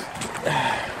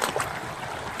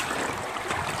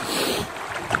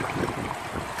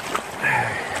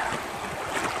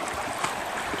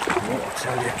 Oh, I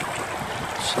tell you,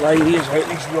 slidey as out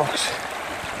these rocks.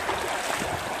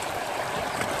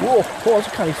 Whoa, oh, that's a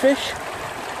canny fish.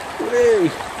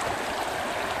 Hey.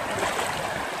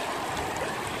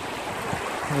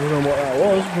 I don't know what that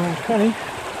was, but it was canny.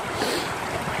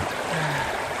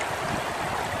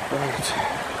 Right.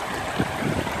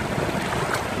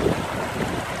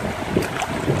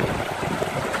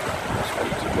 Let's put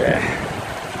it there.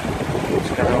 Let's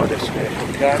get out of this way if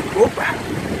we can. Whoop.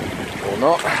 Or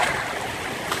not.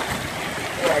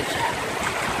 Right.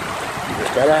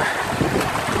 It's better.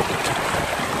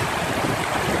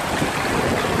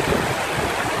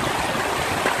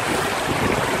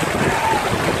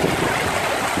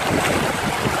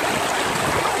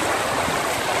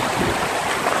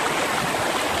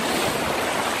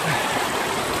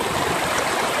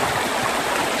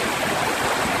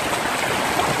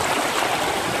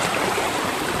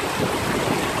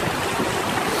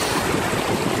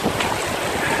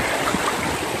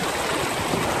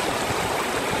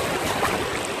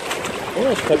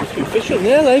 fish in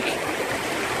there, like.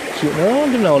 Shooting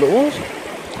around, didn't know what it was.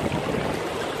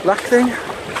 Black thing.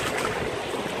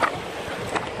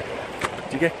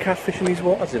 Do you get catfish in these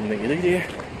waters? I didn't think you did, do you?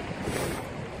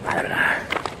 I don't know.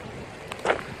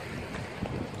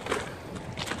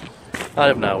 I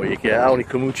don't know where you get. I only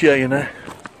come out here, you know.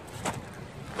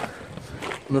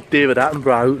 I'm not David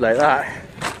Attenborough out like that.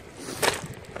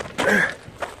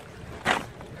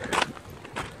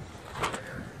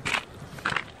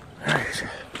 Right.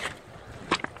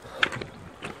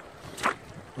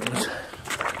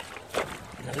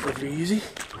 Another bit easy.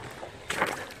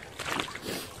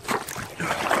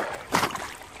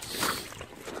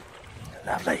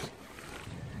 Lovely.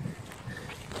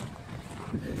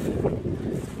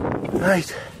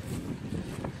 Right.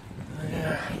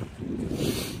 Yeah.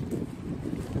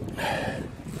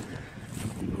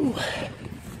 Ooh.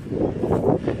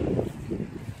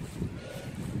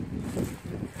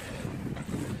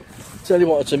 Tell you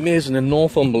what, it's amazing in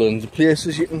Northumberland, the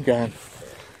places you can go.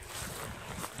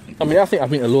 I mean, I think I've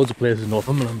been to loads of places in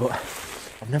Northumberland, but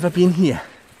I've never been here.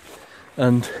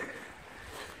 And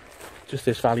just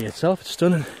this valley itself, it's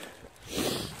stunning.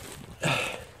 It's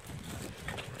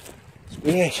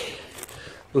great.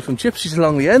 There were some gypsies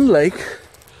along the end, like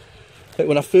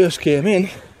when I first came in,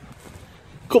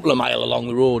 a couple of miles along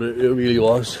the road it really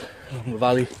was, along the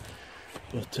valley.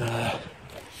 But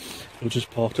we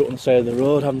just parked up on the side of the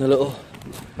road, having a little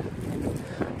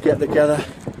get together.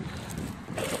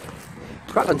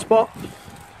 Cracking spot.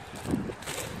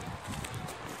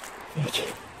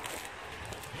 But,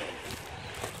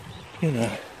 you know,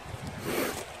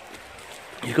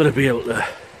 you've got to be able to,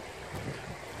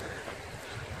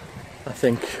 I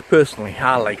think, personally,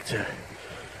 I like to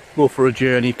go for a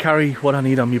journey, carry what I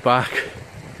need on my back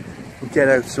and get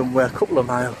out somewhere, a couple of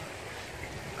miles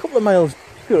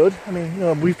good. I mean, you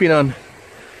know, we've been on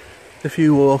a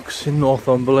few walks in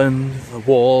Northumberland, the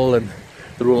Wall and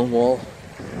the Rolling Wall,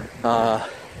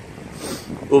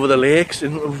 over the lakes,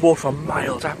 and we've walked for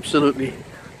miles, absolutely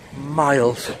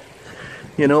miles,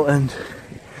 you know, and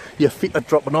your feet are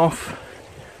dropping off.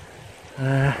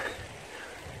 Like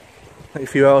a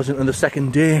few hours into the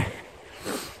second day,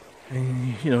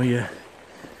 and you know, you're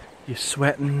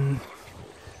sweating.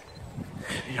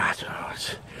 Yeah, I don't know,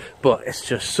 but it's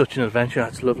just such an adventure.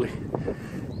 It's lovely.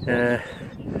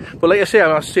 But like I say,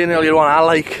 I was saying earlier on, I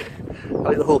like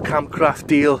the whole campcraft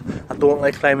deal. I don't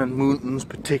like climbing mountains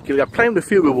particularly. I've climbed a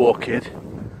few with War Kid,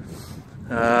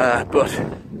 but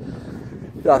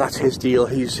yeah, that's his deal.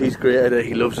 He's great at it.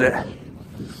 He loves it.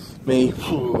 Me,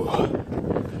 whew,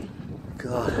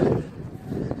 God.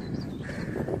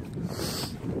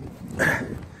 I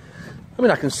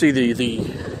mean, I can see the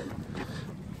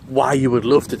why you would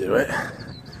love to do it,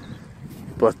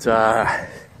 but yeah,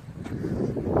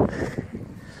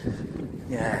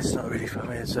 it's not really for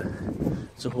me. It's a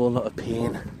whole lot of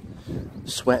pain,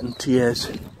 sweat and tears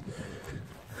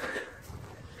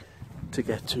to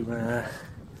get to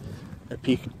a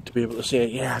peak to be able to say,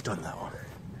 yeah, I've done that one.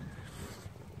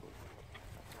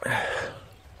 Right.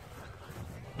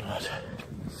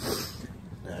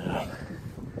 No.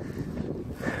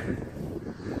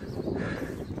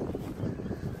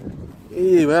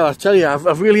 Yeah, well, I tell you,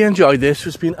 I've really enjoyed this.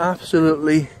 It's been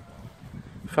absolutely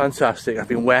fantastic. I've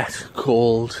been wet,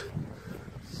 cold.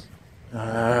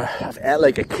 I've ate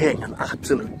like a king, an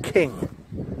absolute king.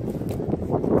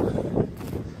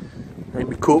 And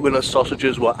my coconut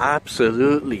sausages were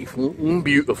absolutely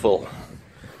beautiful.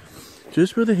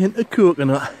 Just with a hint of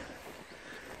coconut.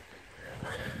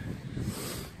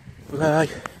 But,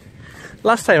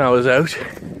 last time I was out,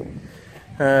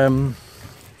 it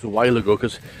was a while ago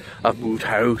because I've moved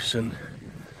house and,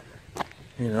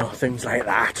 you know, things like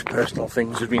that. Personal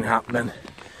things have been happening.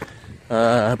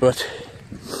 But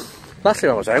last time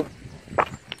I was out,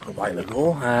 a while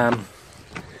ago, I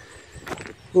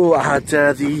had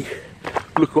the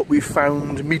look what we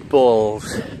found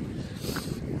meatballs.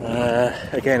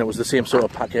 Again, it was the same sort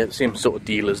of packet, same sort of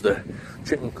deal as the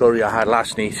chicken curry I had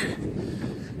last night.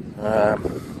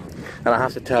 And I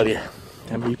have to tell you,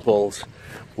 the meatballs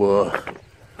were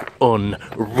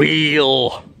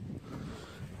unreal.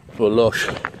 They were lush.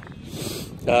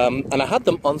 And I had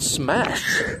them on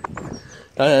smash.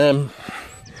 Now,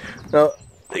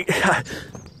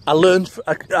 I learned,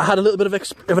 I had a little bit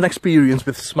of an experience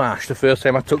with smash the first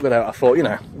time I took it out. I thought, you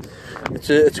know, it's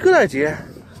a good idea.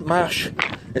 Mash,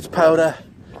 it's powder,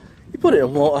 you put it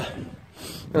in water,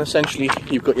 and essentially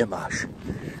you've got your mash.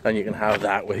 And you can have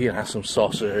that with, you know, some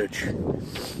sausage,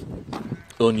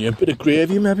 onion, bit of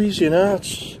gravy maybe, you know.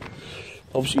 It's,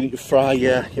 obviously you need to fry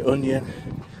your onion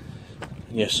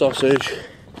and your sausage.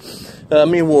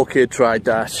 Me and War Kid tried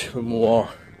that with more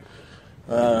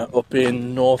up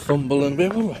in Northumberland. Where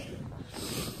were we?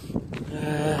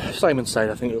 Simonside,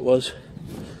 I think it was.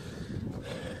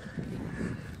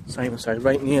 Simonside,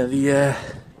 right near the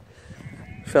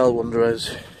Fell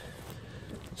Wanderers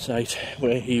site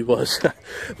where he was.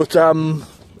 But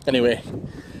anyway,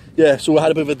 yeah, so we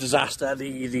had a bit of a disaster.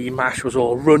 The mash was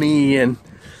all runny and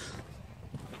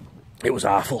it was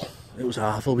awful. It was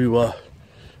awful. We were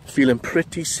feeling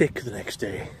pretty sick the next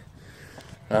day.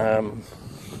 But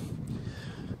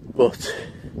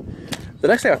the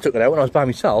next day I took it out when I was by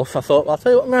myself, I thought, I'll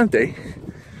tell you what I'm going to do.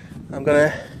 I'm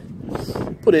going to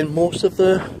put in most of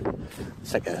the,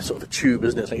 it's like a sort of a tube,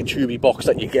 isn't it? It's like a tubey box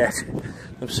that you get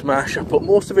of smash. I put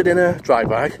most of it in a dry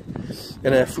bag,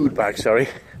 in a food bag, sorry.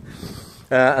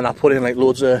 And I put in like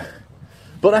loads of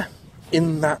butter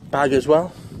in that bag as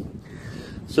well.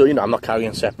 So, you know, I'm not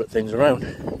carrying separate things around.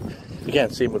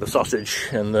 Again, same with the sausage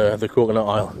and the coconut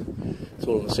oil. It's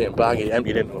all in the same bag. You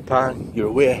empty it into a pan, you're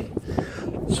away.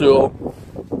 So,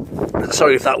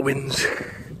 sorry if that wind's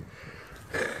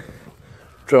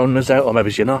drowning us out, or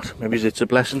maybe you're not. Maybe it's a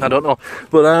blessing, I don't know.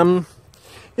 But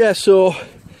yeah, so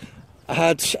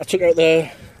I took out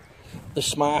the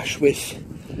smash with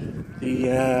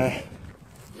the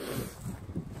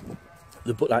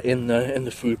butter in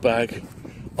the food bag.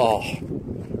 Oh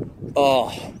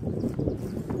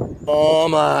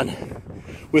man,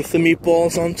 with the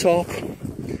meatballs on top.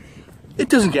 It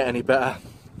doesn't get any better.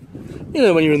 You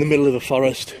know, when you're in the middle of the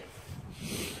forest,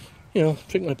 you know,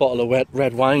 drinking a bottle of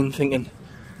red wine, thinking,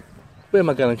 where am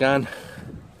I going again?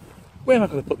 Where am I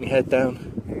going to put my head down?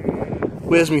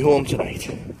 Where's me home tonight?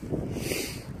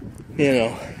 You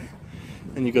know,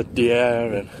 and you got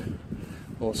deer and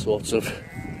all sorts of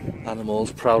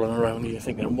animals prowling around you,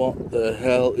 thinking, what the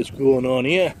hell is going on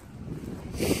here?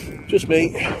 Just me,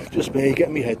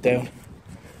 getting my head down.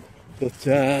 But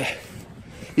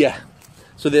yeah,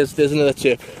 so there's another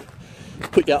tip.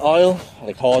 Put your oil,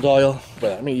 like hard oil,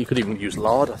 well, I mean, you could even use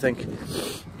lard, I think,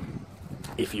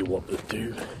 if you wanted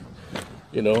to,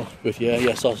 you know, with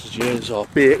your sausages or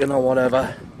bacon or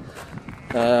whatever.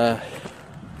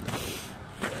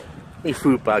 With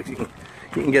food bags, you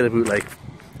can get about like,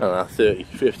 I don't know, 30,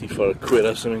 50 for a quid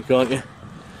or something, can't you?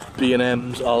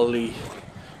 B&M's, Aldi,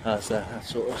 that's that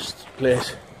sort of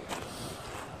place.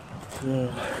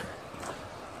 So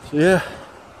yeah.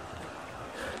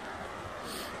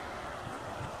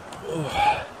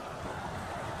 Oh.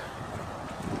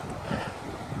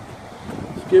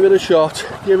 Give it a shot,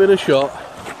 give it a shot.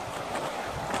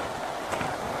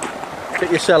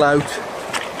 Get your cell out.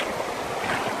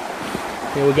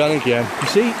 Here we're going again. You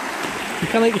see, you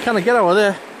can't get out of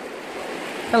there.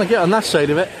 You can't get on that side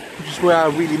of it, which is where I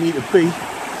really need to be.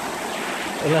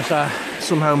 Unless I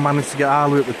somehow manage to get all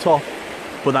the way up the top.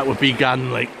 But that would be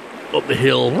going like up the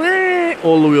hill,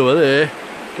 all the way over there,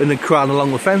 and then crawling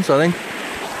along the fence, I think.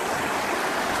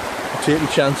 I'll take my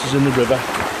chances in the river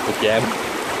again.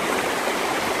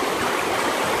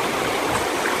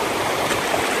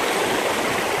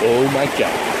 Oh my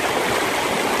god.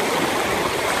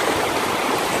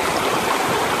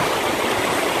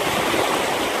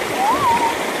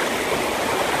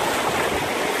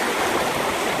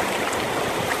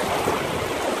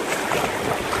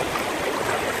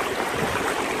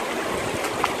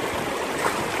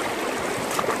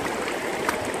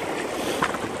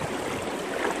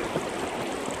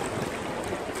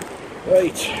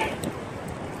 Right.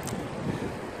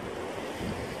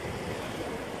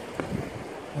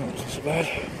 Not so bad.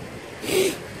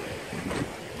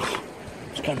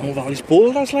 Just can't know Valley's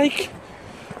Bowl, that's like.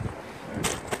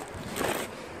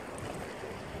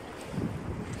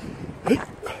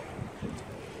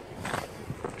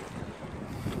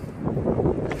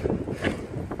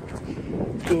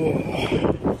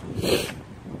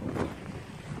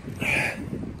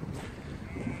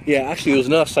 Yeah, actually there's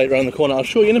another site around the corner, I'll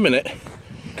show you in a minute.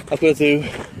 I've got to do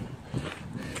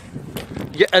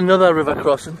yet another river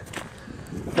crossing.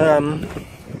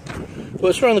 But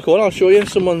it's around the corner, I'll show you.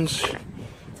 Someone's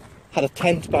had a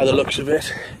tent by the looks of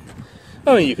it.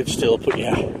 I mean, you could still put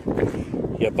your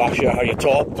basher or your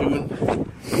top down,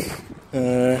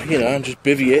 you know, and just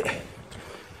bivvy it.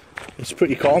 It's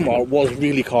pretty calm, or it was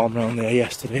really calm around there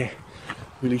yesterday.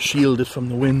 Really shielded from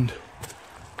the wind.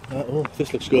 Oh,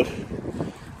 this looks good.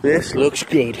 This looks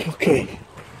good. Okay,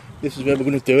 this is where we're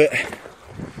going to do it.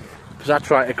 Because I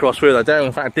tried to cross further down.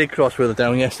 In fact, I did cross further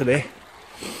down yesterday.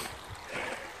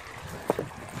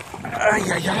 Ay,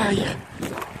 ay, ay.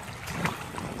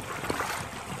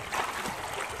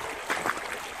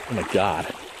 Oh my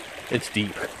god, it's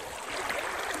deep.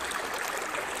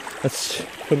 That's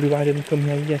probably why I didn't come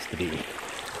here yesterday.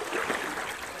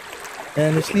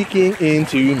 And it's leaking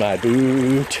into my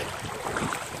boot.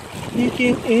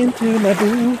 Sneaking into my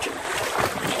boot,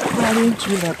 right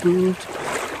into my boot,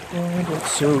 and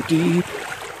it's so deep.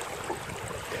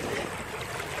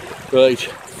 Right,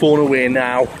 phone away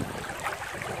now.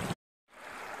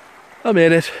 I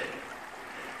made it.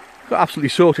 Got absolutely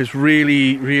soaked. It's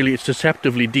really, it's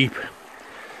deceptively deep.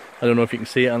 I don't know if you can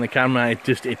see it on the camera. It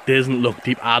doesn't look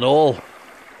deep at all.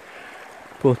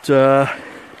 But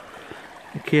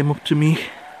it came up to me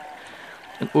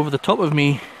and over the top of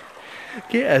me.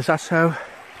 Gators, that's how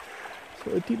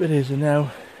deep it is. And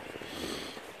now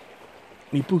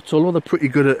my boots, although they're pretty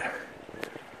good at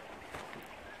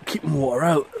keeping water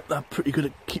out, they're pretty good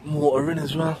at keeping water in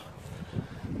as well.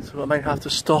 So I might have to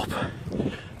stop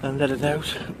and let it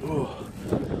out. Oh,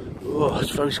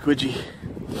 it's very squidgy.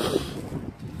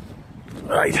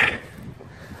 Right,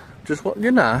 just what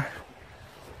you know,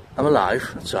 I'm alive,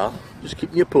 that's all. Just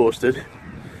keeping you posted.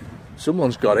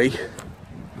 Someone's got it.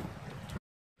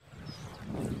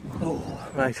 Oh,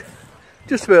 right,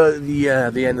 just about the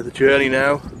end of the journey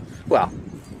now. Well,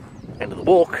 end of the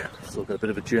walk. Still got a bit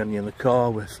of a journey in the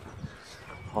car with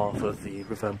half of the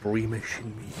river Breamish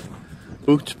in me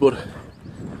boots, but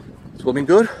it's all been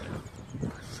good.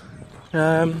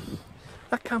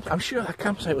 That camp, I'm sure that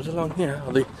campsite was along here.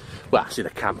 Or well, actually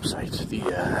the campsite.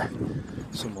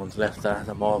 Someone's left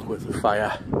the mark with the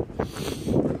fire.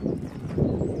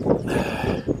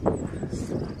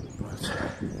 But,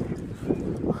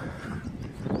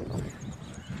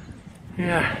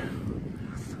 yeah.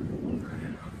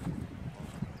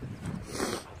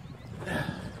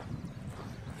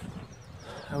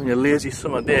 Having a lazy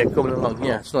summer day coming along.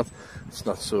 Yeah, it's not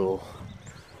so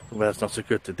well. It's not so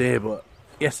good today, but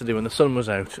yesterday when the sun was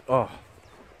out, oh,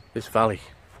 this valley.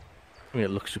 I mean,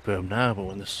 it looks superb now, but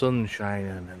when the sun's shining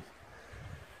and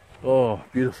oh,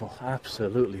 beautiful,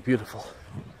 absolutely beautiful.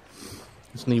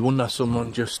 It's no wonder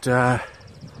someone just plonked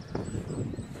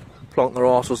their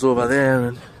arses over there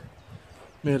and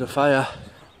made a fire.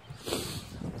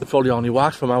 They probably only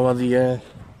walked from our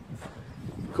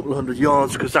couple of 100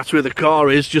 yards, because that's where the car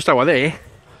is, just over there.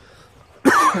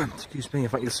 Excuse me,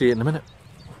 if I can see it in a minute.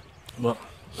 But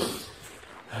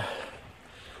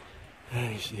there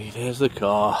you see, there's the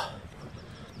car.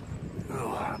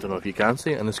 Oh, I don't know if you can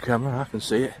see it on this camera. I can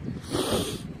see it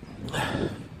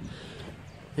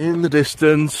in the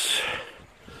distance.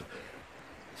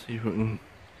 See if we can.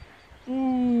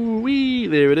 Ooh wee!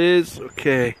 There it is.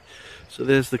 Okay, so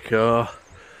there's the car.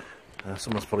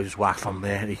 Someone's probably just whacked from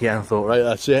there again and thought, right,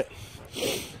 that's it.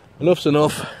 Enough's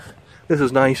enough. This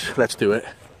is nice. Let's do it.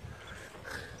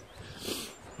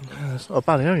 It's not a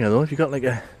bad area though. If you got like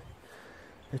a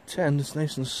tent, it's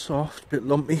nice and soft, a bit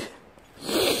lumpy.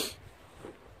 I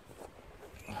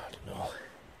don't know.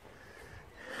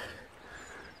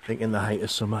 I think in the height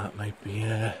of summer it might be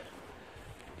kind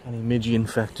of midgy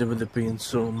infected with it being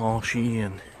so marshy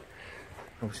and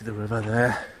obviously the river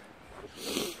there.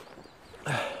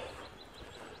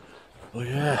 Oh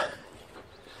yeah.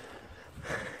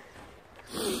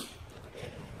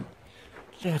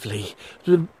 Lovely.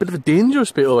 There's a bit of a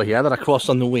dangerous bit over here that I crossed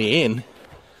on the way in.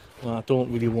 Well, I don't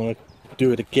really want to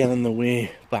do it again on the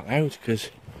way back out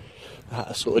because I had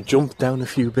to sort of jump down a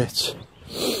few bits.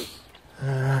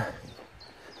 So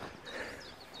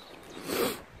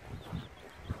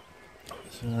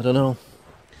I don't know.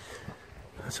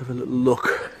 Let's have a little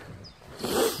look.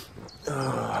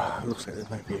 Oh, looks like there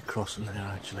might be a crossing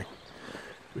there actually,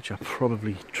 which I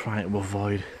probably try to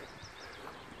avoid.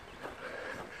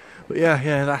 But yeah,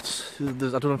 I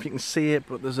don't know if you can see it,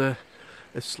 but there's a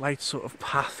slight sort of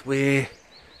pathway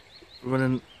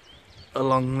running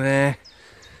along there.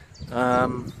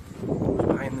 Behind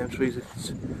them trees,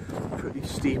 it's pretty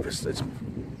steep. It's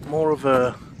more of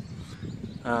a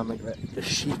like a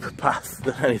sheep path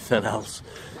than anything else.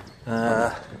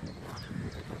 It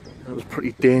was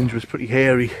pretty dangerous, pretty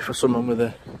hairy for someone with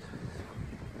a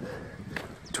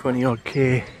 20 odd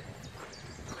K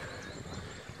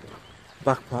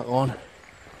backpack on.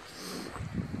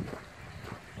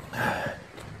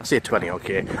 I say 20 odd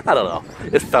K, I don't know,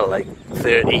 it felt like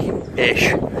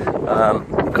 30-ish.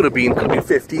 Could have been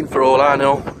 15 for all I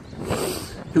know.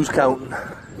 Who's counting?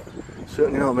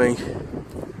 Certainly not me.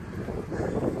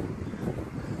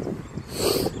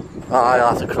 I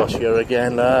have to cross here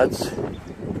again, lads.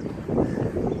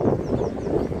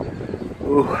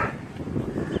 Ooh.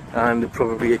 And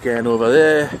probably again over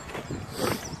there.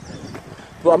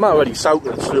 But I'm already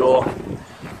soaking, so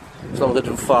as long as I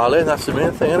don't fall in, that's the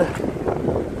main thing,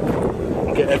 innit?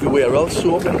 And get everywhere else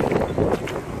soaking.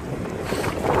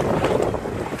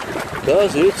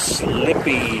 Because it's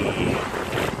slippy.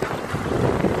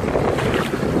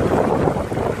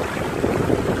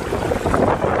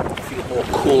 Feel more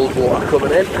cold water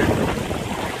coming in.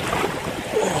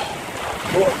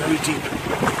 Oh, very deep.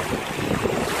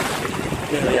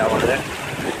 There they are there.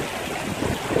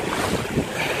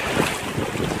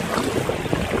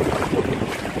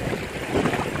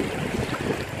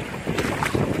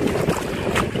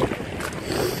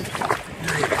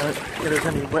 You can't get us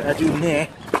anywhere down there.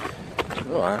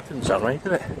 Oh, that didn't sound right,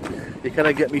 did it? You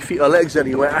can't get me feet or legs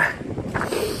anywhere.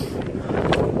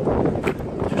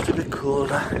 Just a bit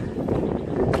colder.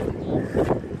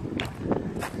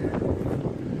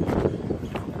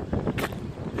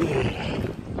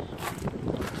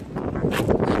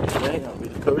 Okay, that'll be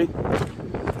the curry.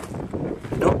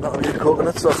 No, that'll be the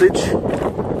coconut sausage.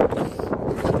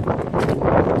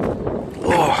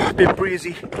 Oh, a bit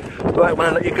breezy. Right when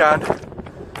I let you go,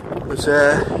 because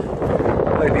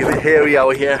might be a bit hairy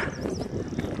out here.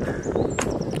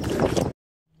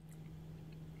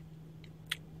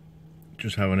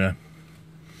 Just having a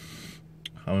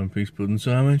ham and peas pudding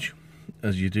sandwich,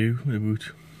 as you do at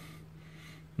about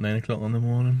 9 o'clock in the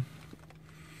morning.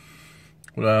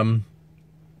 But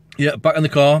yeah, back in the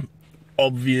car,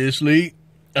 obviously.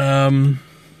 Really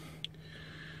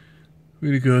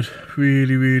good,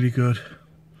 really good.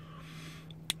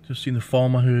 Just seen the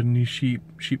farmer herding these sheep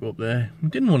up there. He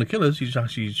didn't want to kill us. He's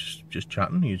actually just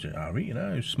chatting. He's alright, you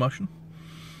know. He's smashing.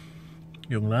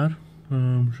 Young lad.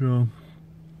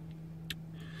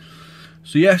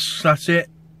 So yes, that's it.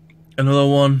 Another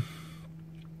one.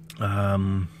 I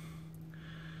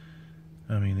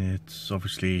mean, it's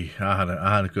obviously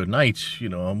I had a good night. You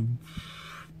know,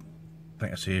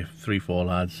 like I say, 3-4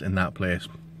 lads in that place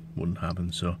wouldn't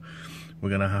happen. So we're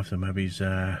gonna have to maybe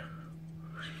come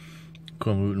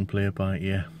out and play a part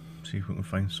here. See if we can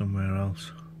find somewhere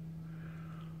else.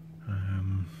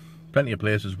 Plenty of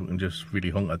places we can just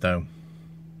really hunker down.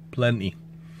 Plenty.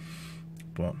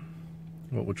 But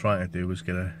what we're trying to do is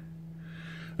get a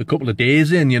couple of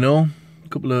days in, you know, a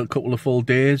couple of full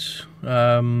days,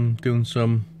 doing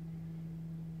some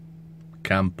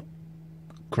camp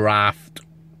craft.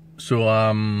 So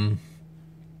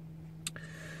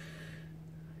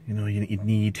you know, you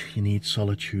need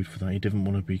solitude for that. You didn't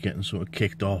want to be getting sort of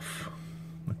kicked off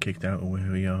or kicked out of where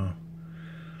we are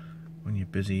when you're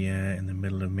busy in the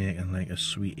middle of making like a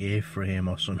sweet A-frame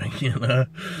or something, you know.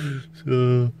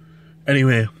 So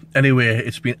anyway,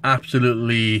 it's been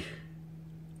absolutely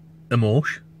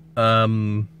emotion.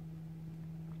 So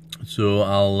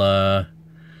I'll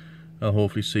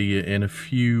hopefully see you in a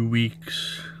few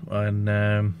weeks, and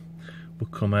we'll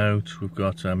come out. We've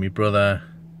got my brother,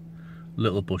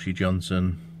 little Bushy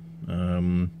Johnson,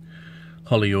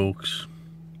 Hollyoaks.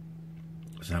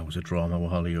 That was a drama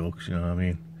with Hollyoaks, you know what I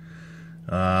mean?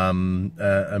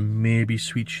 And maybe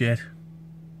Sweet Shit,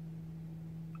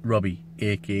 Robbie,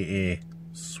 aka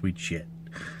Sweet Shit.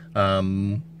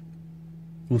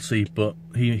 We'll see, but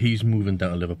he's moving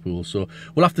down to Liverpool, so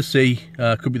we'll have to see.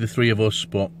 Could be the 3 of us,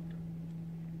 but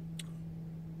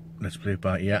let's play it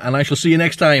back, yeah. And I shall see you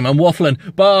next time. I'm waffling.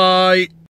 Bye.